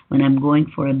point when I'm going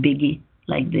for a biggie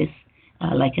like this,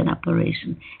 like an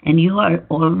operation. And you are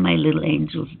all my little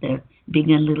angels there, big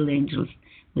and little angels,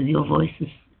 with your voices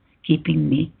keeping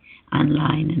me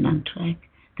online and on track.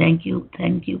 Thank you,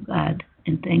 God,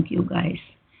 and thank you, guys.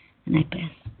 And I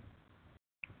pass.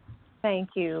 Thank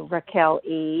you, Raquel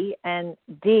E. And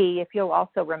D, if you'll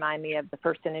also remind me of the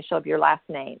first initial of your last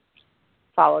name,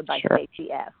 followed by Stacey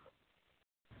F.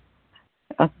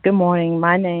 Good morning.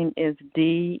 My name is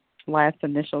D, last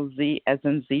initial Z as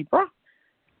in zebra,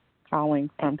 calling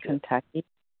from Kentucky.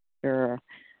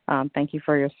 Thank you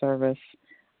for your service.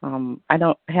 I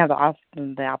don't have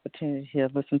often the opportunity to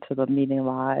listen to the meeting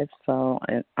live, so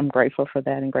I'm grateful for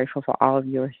that and grateful for all of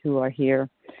you who are here.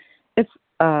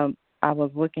 I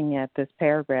was looking at this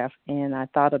paragraph, and I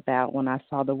thought about when I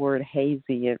saw the word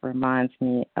hazy, it reminds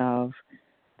me of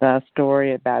the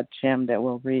story about Jim that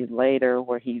we'll read later,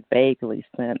 where he vaguely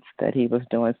sensed that he was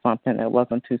doing something that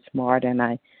wasn't too smart. And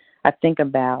I think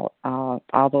about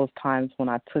all those times when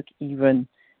I took even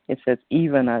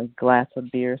a glass of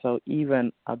beer, so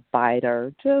even a bite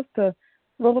or just a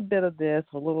little bit of this,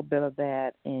 a little bit of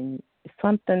that, and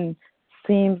something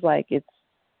seems like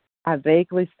I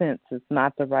vaguely sense it's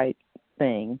not the right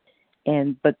thing,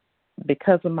 but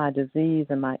because of my disease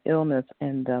and my illness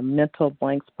and the mental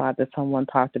blank spot that someone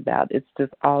talked about, it's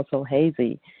just also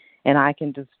hazy, and I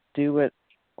can just do it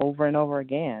over and over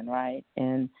again, right?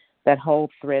 And that whole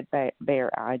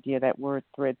threadbare idea, that word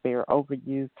threadbare,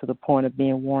 overused to the point of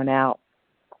being worn out.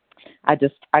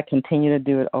 I continue to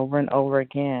do it over and over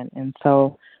again, and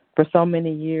so for so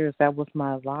many years that was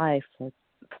my life. For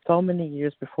so many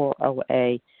years before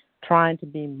OA, trying to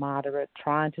be moderate,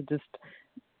 trying to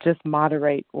just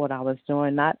moderate what I was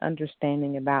doing, not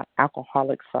understanding about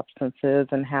alcoholic substances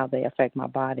and how they affect my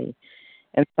body.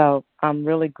 And so I'm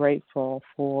really grateful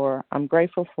for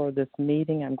this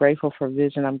meeting. I'm grateful for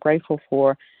vision. I'm grateful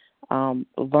for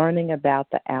learning about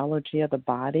the allergy of the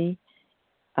body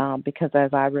because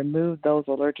as I removed those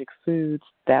allergic foods,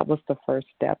 that was the first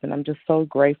step. And I'm just so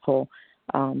grateful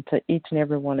to each and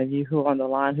every one of you who are on the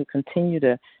line who continue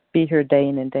to be here day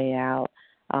in and day out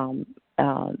and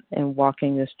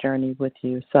walking this journey with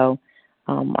you. So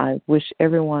I wish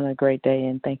everyone a great day,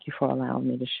 and thank you for allowing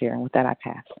me to share. And with that, I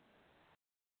pass.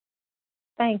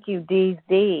 Thank you,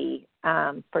 DZ,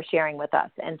 for sharing with us.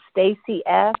 And Stacy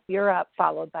F., you're up,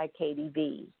 followed by Katie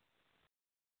V.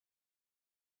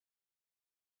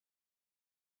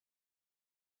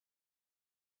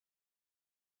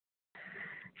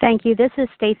 Thank you. This is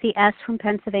Stacy S. from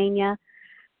Pennsylvania,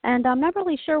 and I'm not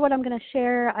really sure what I'm going to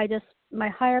share. My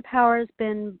higher power has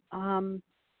been on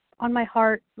my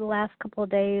heart the last couple of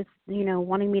days,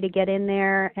 wanting me to get in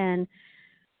there and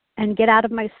get out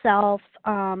of myself.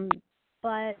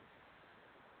 But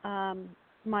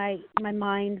my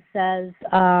mind says,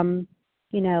 don't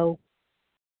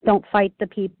fight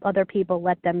other people,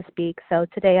 let them speak. So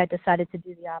today I decided to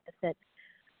do the opposite.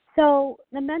 So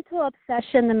the mental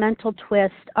obsession, the mental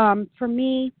twist, for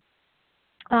me,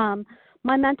 my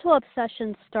mental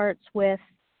obsession starts with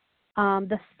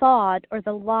the thought or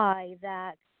the lie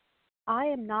that I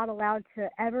am not allowed to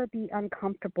ever be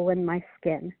uncomfortable in my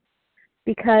skin.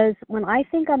 Because when I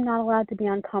think I'm not allowed to be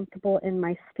uncomfortable in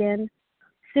my skin,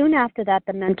 soon after that,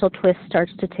 the mental twist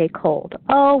starts to take hold.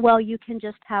 Oh, well, you can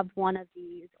just have one of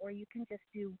these, or you can just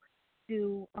do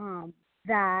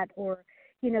that, or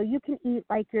you can eat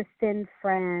like your thin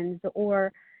friends,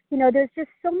 or, there's just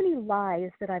so many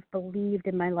lies that I've believed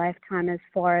in my lifetime as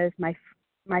far as my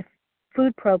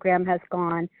food program has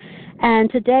gone. And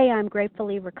today I'm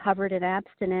gratefully recovered and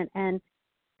abstinent, and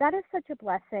that is such a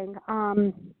blessing.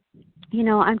 I'm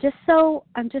just so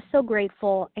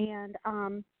grateful. And,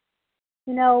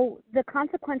 the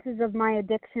consequences of my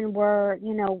addiction were,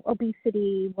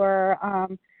 obesity, were,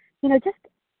 just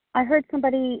I heard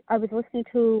I was listening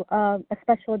to a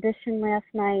special edition last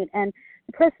night, and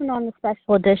the person on the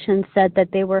special edition said that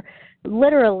they were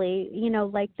literally,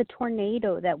 like the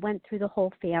tornado that went through the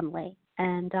whole family.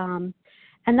 And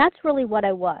that's really what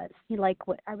I was.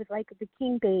 I was like the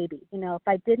king baby. If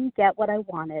I didn't get what I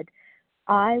wanted,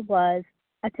 I was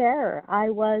a terror. I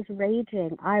was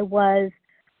raging. I was,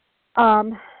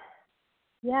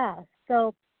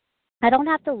 So I don't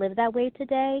have to live that way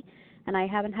today. And I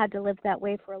haven't had to live that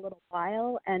way for a little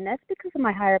while, and that's because of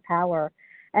my higher power.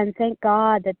 And thank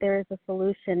God that there is a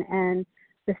solution, and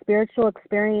the spiritual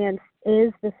experience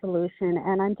is the solution,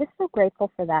 and I'm just so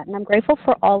grateful for that. And I'm grateful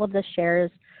for all of the shares.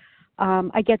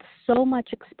 I get so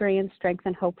much experience, strength,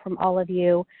 and hope from all of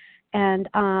you, and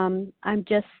I'm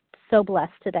just so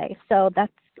blessed today. So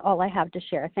that's all I have to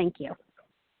share. Thank you.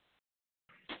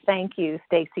 Thank you,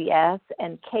 Stacy S.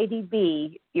 And Katie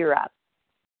B., you're up.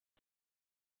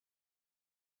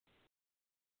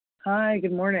 Hi,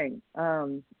 good morning.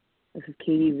 This is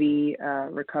Katie V,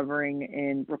 recovering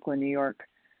in Brooklyn, New York.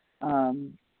 Wow,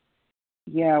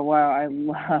 I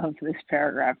love this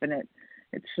paragraph, and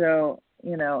it's so,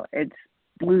 it's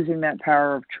losing that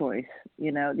power of choice,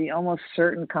 the almost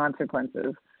certain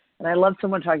consequences. And I love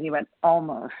someone talking about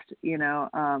almost,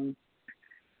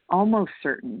 almost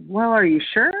certain. Well, are you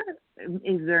sure?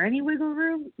 Is there any wiggle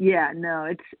room? Yeah, no,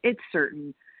 it's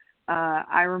certain.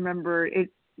 I remember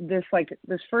this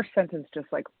first sentence just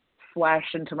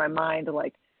flashed into my mind,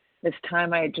 this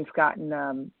time I had just gotten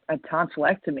a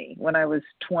tonsillectomy when I was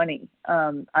 20.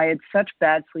 I had such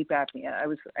bad sleep apnea. I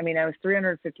was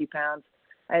 350 pounds.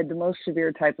 I had the most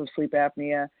severe type of sleep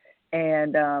apnea,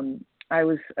 and I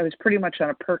was pretty much on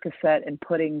a Percocet and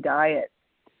pudding diet.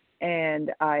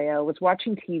 And I was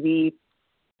watching TV,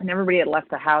 and everybody had left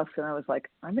the house, and I was like,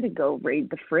 I'm going to go raid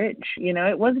the fridge.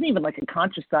 It wasn't even a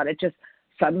conscious thought. It just,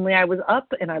 suddenly I was up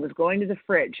and I was going to the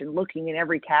fridge and looking in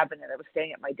every cabinet. I was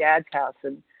staying at my dad's house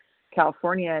in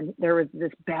California, and there was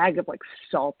this bag of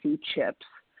salty chips,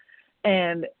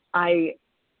 and I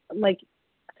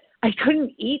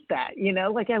couldn't eat that,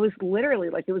 I was literally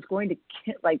it was going to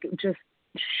just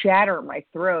shatter my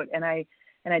throat. And I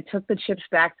took the chips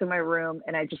back to my room,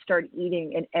 and I just started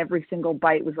eating, and every single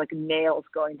bite was like nails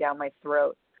going down my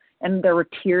throat. And there were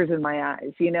tears in my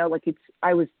eyes,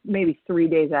 I was maybe 3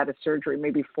 days out of surgery,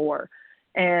 maybe 4.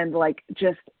 And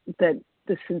just the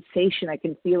sensation, I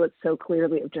can feel it so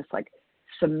clearly, of just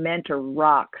cement or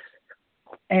rocks.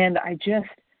 And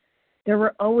there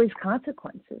were always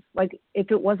consequences. If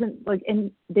it wasn't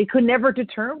and they could never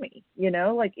deter me,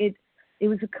 it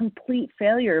was a complete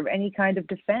failure of any kind of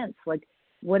defense.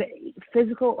 What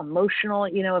physical, emotional,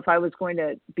 if I was going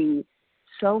to be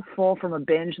so full from a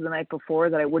binge the night before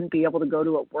that I wouldn't be able to go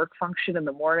to a work function in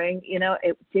the morning,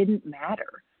 it didn't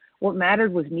matter. What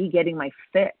mattered was me getting my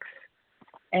fix.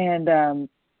 And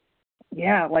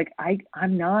yeah, like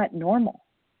I'm not normal.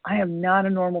 I am not a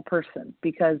normal person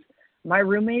because my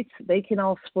roommates, they can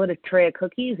all split a tray of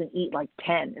cookies and eat like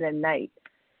 10 in a night.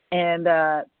 And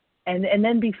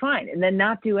then be fine and then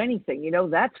not do anything.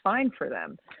 That's fine for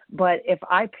them. But if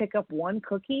I pick up one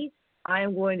cookie, I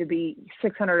am going to be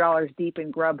 $600 deep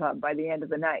in Grubhub by the end of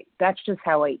the night. That's just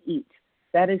how I eat.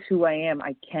 That is who I am.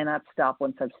 I cannot stop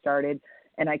once I've started,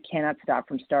 and I cannot stop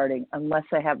from starting unless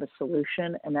I have a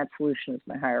solution, and that solution is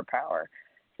my higher power.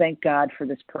 Thank God for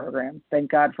this program. Thank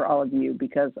God for all of you,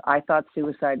 because I thought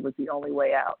suicide was the only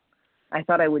way out. I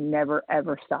thought I would never,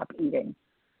 ever stop eating.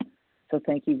 So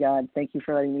thank you, God. Thank you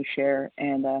for letting me share,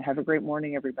 and have a great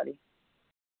morning, everybody.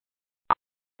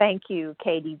 Thank you,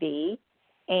 KDB.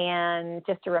 And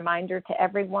just a reminder to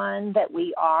everyone that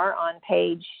we are on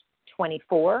page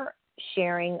 24,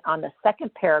 sharing on the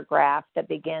second paragraph that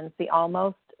begins the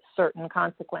almost certain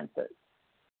consequences.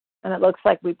 And it looks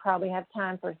like we probably have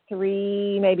time for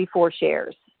 3, maybe 4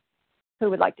 shares. Who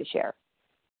would like to share?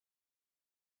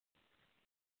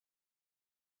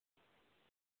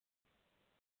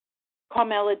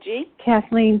 Carmela G.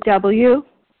 Kathleen W.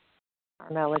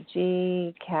 Carmela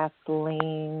G.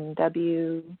 Kathleen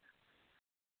W.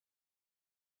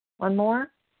 One more?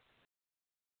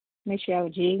 Michelle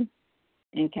G.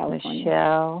 in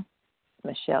California.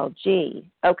 Michelle G.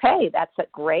 Okay, that's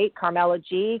great. Carmela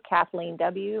G., Kathleen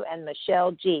W., and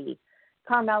Michelle G.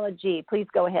 Carmela G., please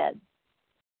go ahead.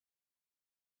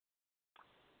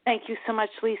 Thank you so much,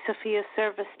 Lisa, for your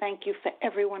service. Thank you for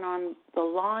everyone on the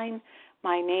line.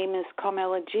 My name is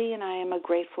Carmela G., and I am a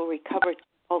grateful, recovered,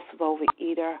 compulsive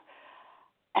overeater.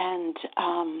 And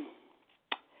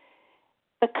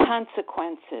the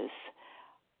consequences.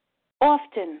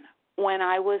 Often, when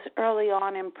I was early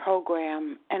on in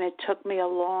program, and it took me a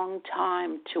long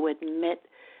time to admit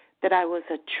that I was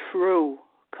a true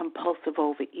compulsive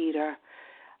overeater,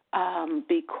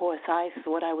 because I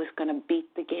thought I was going to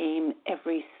beat the game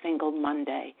every single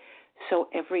Monday. So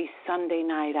every Sunday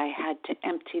night I had to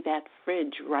empty that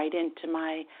fridge right into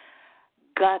my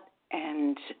gut,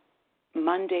 and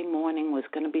Monday morning was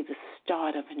going to be the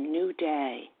start of a new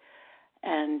day,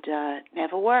 and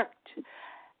never worked.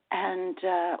 And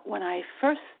when I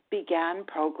first began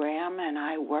program and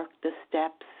I worked the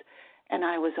steps and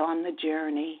I was on the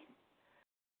journey,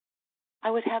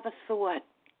 I would have a thought,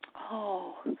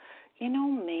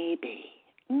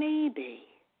 maybe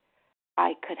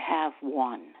I could have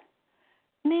one.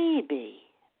 Maybe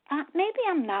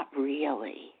I'm not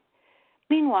really.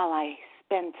 Meanwhile, I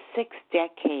spent 6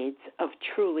 decades of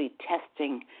truly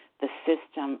testing the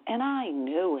system, and I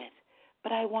knew it,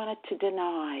 but I wanted to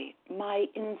deny my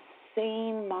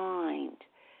insane mind.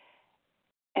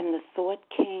 And the thought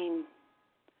came,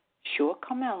 sure,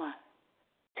 Carmela,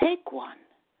 take one,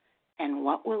 and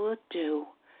what will it do?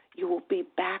 You will be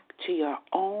back to your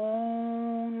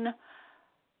own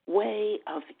way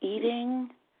of eating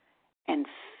and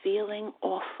feeling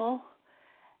awful.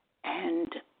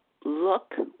 And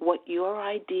look what your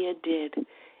idea did.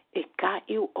 It got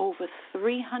you over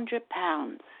 300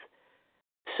 pounds.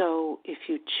 So if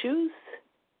you choose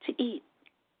to eat,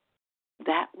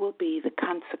 that will be the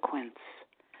consequence.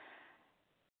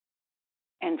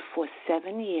 And for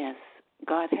 7 years,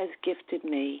 God has gifted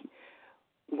me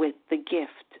with the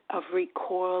gift of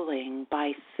recalling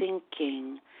by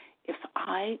thinking, if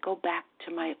I go back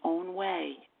to my own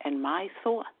way and my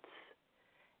thoughts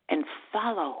and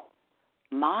follow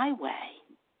my way,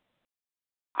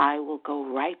 I will go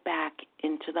right back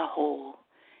into the hole,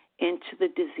 into the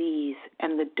disease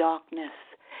and the darkness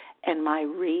and my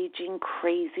raging,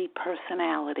 crazy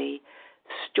personality,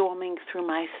 storming through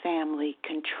my family,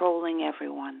 controlling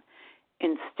everyone,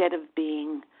 instead of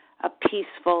being a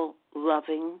peaceful,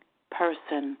 loving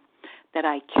person that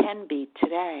I can be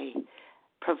today,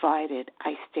 provided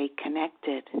I stay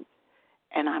connected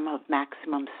and I'm of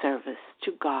maximum service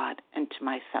to God and to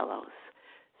my fellows.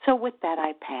 So with that,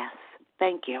 I pass.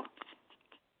 Thank you.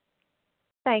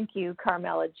 Thank you,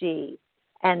 Carmela G.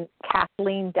 And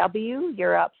Kathleen W.,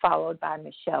 you're up, followed by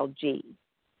Michelle G.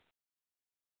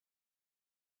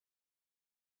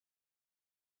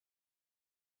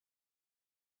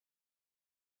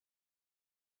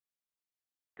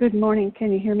 Good morning.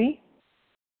 Can you hear me?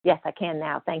 Yes, I can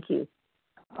now. Thank you.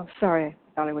 Oh, sorry. I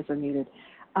thought I was unmuted.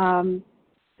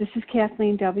 This is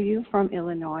Kathleen W. from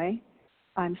Illinois.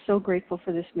 I'm so grateful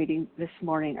for this meeting this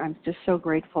morning. I'm just so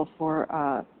grateful for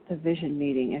the vision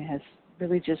meeting. It has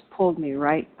really just pulled me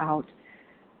right out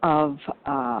of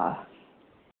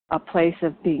a place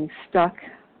of being stuck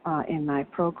in my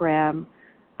program,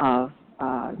 of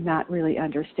not really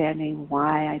understanding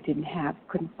why I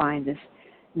couldn't find this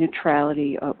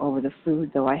neutrality over the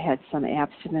food, though I had some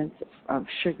abstinence of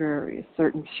sugar,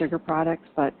 certain sugar products,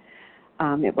 but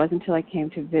it wasn't until I came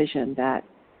to Vision that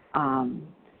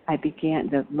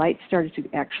the light started to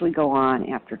actually go on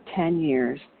after 10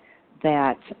 years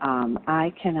that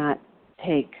I cannot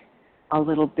take a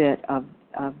little bit of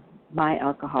my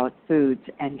alcoholic foods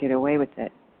and get away with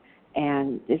it.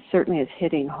 And it certainly is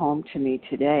hitting home to me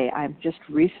today. I'm just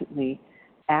recently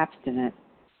abstinent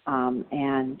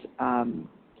and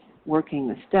working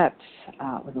the steps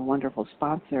with a wonderful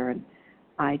sponsor. And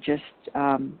I just,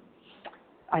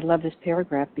 I love this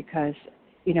paragraph because,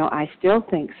 I still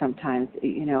think sometimes,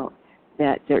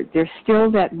 that there's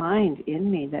still that mind in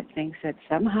me that thinks that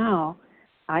somehow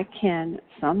I can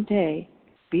someday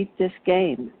beat this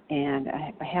game. And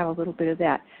I have a little bit of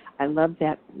that. I love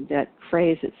that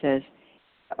phrase that says,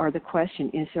 or the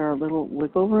question, is there a little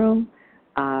wiggle room?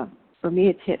 For me,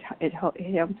 it hits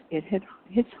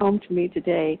home to me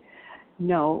today.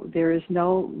 No, there is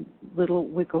no little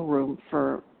wiggle room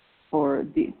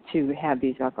to have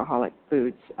these alcoholic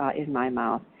foods in my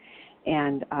mouth,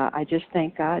 and I just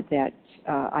thank God that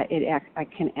I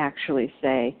can actually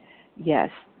say, yes,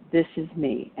 this is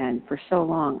me. And for so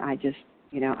long, I just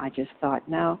thought,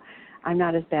 no, I'm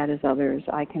not as bad as others.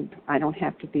 I don't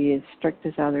have to be as strict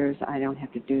as others. I don't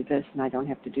have to do this and I don't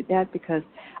have to do that because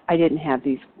I didn't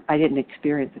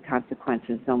experience the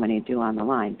consequences so many do on the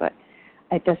line. But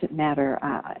it doesn't matter.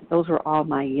 Those were all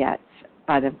my yets.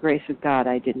 By the grace of God,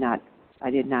 I did not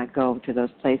go to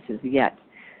those places yet.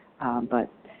 But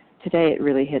today it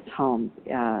really hits home.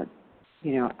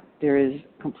 There is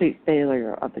complete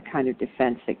failure of the kind of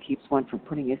defense that keeps one from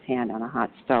putting his hand on a hot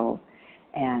stove.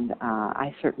 And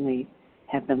I certainly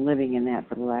have been living in that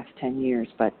for the last 10 years.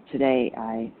 But today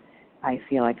I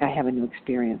feel like I have a new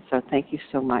experience. So thank you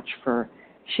so much for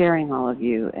sharing, all of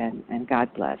you, and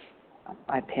God bless.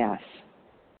 I pass.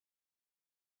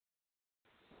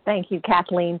 Thank you,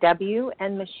 Kathleen W.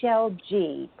 And Michelle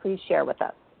G., please share with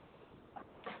us.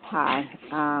 Hi,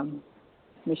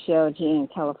 Michelle G. in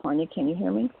California. Can you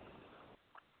hear me?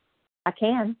 I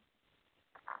can.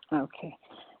 Okay.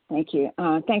 Thank you.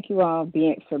 Thank you all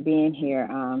for being here.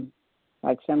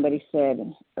 Like somebody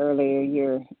said earlier,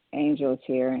 you're angels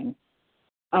here, and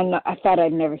I thought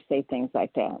I'd never say things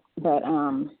like that. But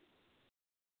I'm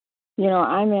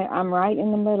right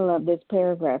in the middle of this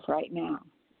paragraph right now.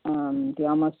 The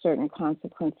almost certain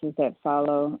consequences that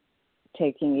follow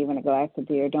taking even a glass of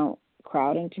beer don't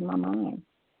crowd into my mind.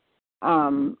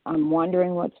 I'm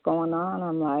wondering what's going on.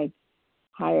 I'm like,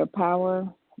 higher power,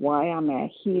 why I'm at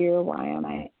here, why am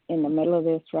I in the middle of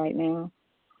this right now?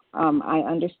 I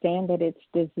understand that it's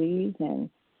disease and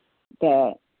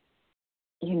that,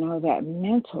 that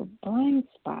mental blind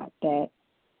spot, that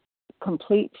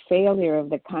complete failure of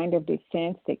the kind of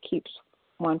defense that keeps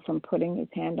one from putting his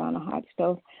hand on a hot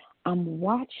stove. I'm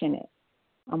watching it.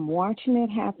 I'm watching it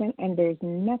happen, and there's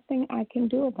nothing I can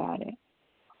do about it.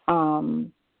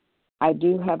 I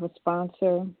do have a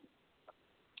sponsor.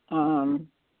 I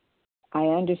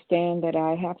understand that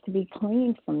I have to be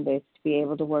clean from this to be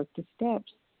able to work the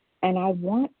steps. And I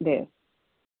want this.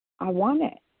 I want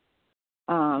it.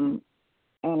 And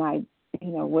I,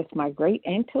 with my great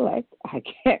intellect, I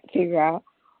can't figure out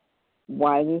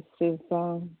why this is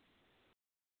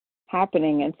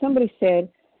happening. And somebody said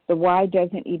the why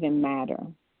doesn't even matter.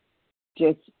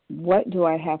 Just what do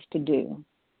I have to do?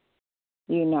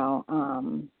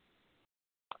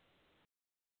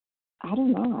 I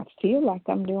don't know. I feel like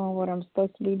I'm doing what I'm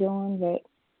supposed to be doing, but,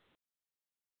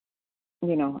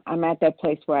 I'm at that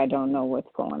place where I don't know what's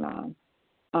going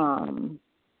on.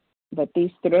 But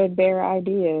these threadbare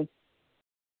ideas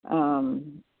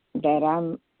that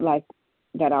I'm like,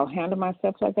 that I'll handle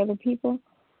myself like other people,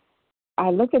 I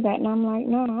look at that and I'm like,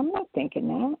 no, I'm not thinking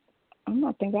that. I'm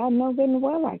not thinking, I know good and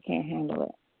well I can't handle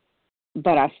it.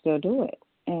 But I still do it.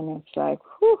 And it's like,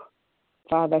 whew,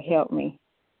 Father, help me.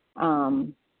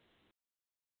 And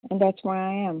that's where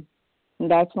I am. And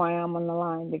that's why I'm on the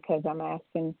line, because I'm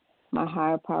asking my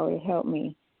higher power to help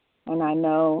me. And I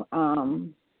know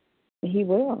he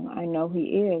will. I know he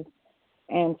is.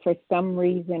 And for some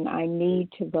reason, I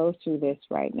need to go through this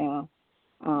right now.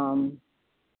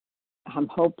 I'm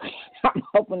hoping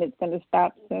it's going to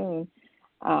stop soon.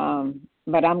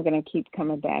 But I'm going to keep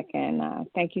coming back. And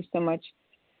thank you so much,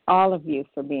 all of you,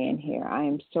 for being here. I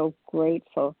am so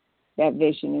grateful that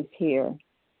Vision is here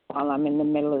while I'm in the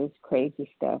middle of this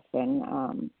crazy stuff.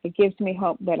 And it gives me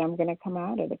hope that I'm going to come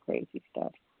out of the crazy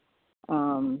stuff.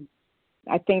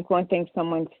 I think one thing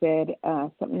someone said,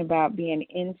 something about being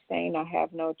insane, I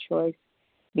have no choice.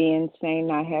 Being sane,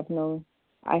 I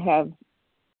have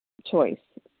choice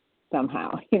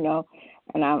somehow,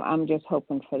 And I'm just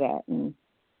hoping for that. And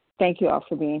thank you all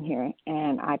for being here.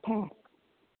 And I pass.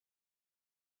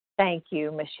 Thank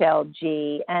you, Michelle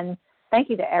G. And thank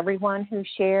you to everyone who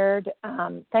shared.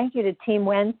 Thank you to Team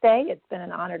Wednesday. It's been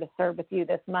an honor to serve with you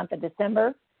this month of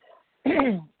December.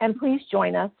 And please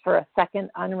join us for a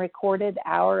second unrecorded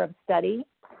hour of study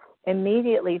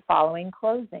immediately following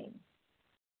closing.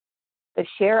 The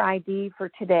share ID for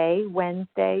today,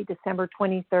 Wednesday, December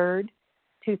 23rd,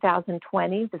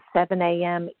 2020, the 7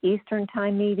 a.m. Eastern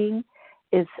Time meeting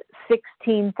is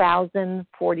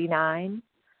 16,049.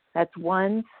 That's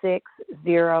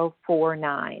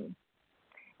 16049.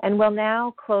 And we'll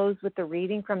now close with the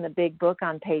reading from the Big Book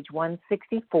on page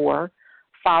 164,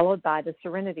 followed by the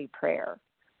Serenity Prayer.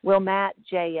 Will Matt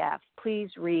J.F.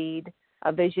 please read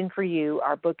A Vision for You?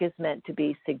 Our book is meant to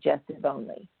be suggestive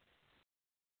only.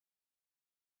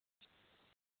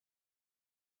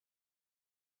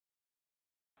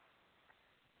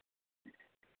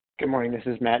 Good morning, this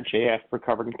is Matt J.F.,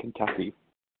 recovered in Kentucky.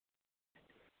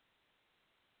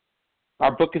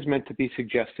 Our book is meant to be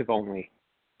suggestive only.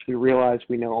 We realize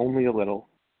we know only a little.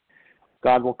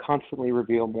 God will constantly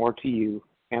reveal more to you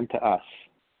and to us.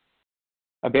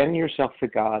 Abandon yourself to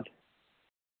God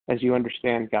as you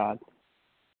understand God.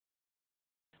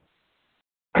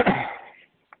 I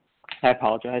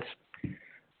apologize. I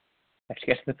have to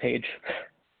get to the page.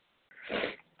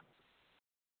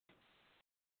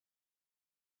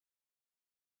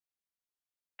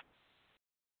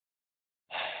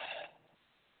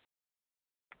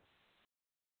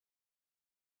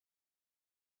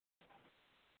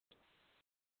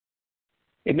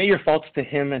 Admit your faults to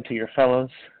him and to your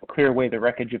fellows. Clear away the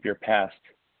wreckage of your past.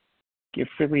 Give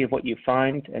freely of what you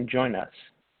find and join us.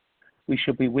 We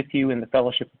shall be with you in the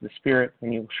fellowship of the Spirit,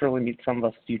 and you will surely meet some of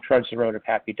us as you trudge the road of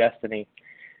happy destiny.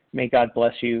 May God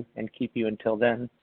bless you and keep you until then.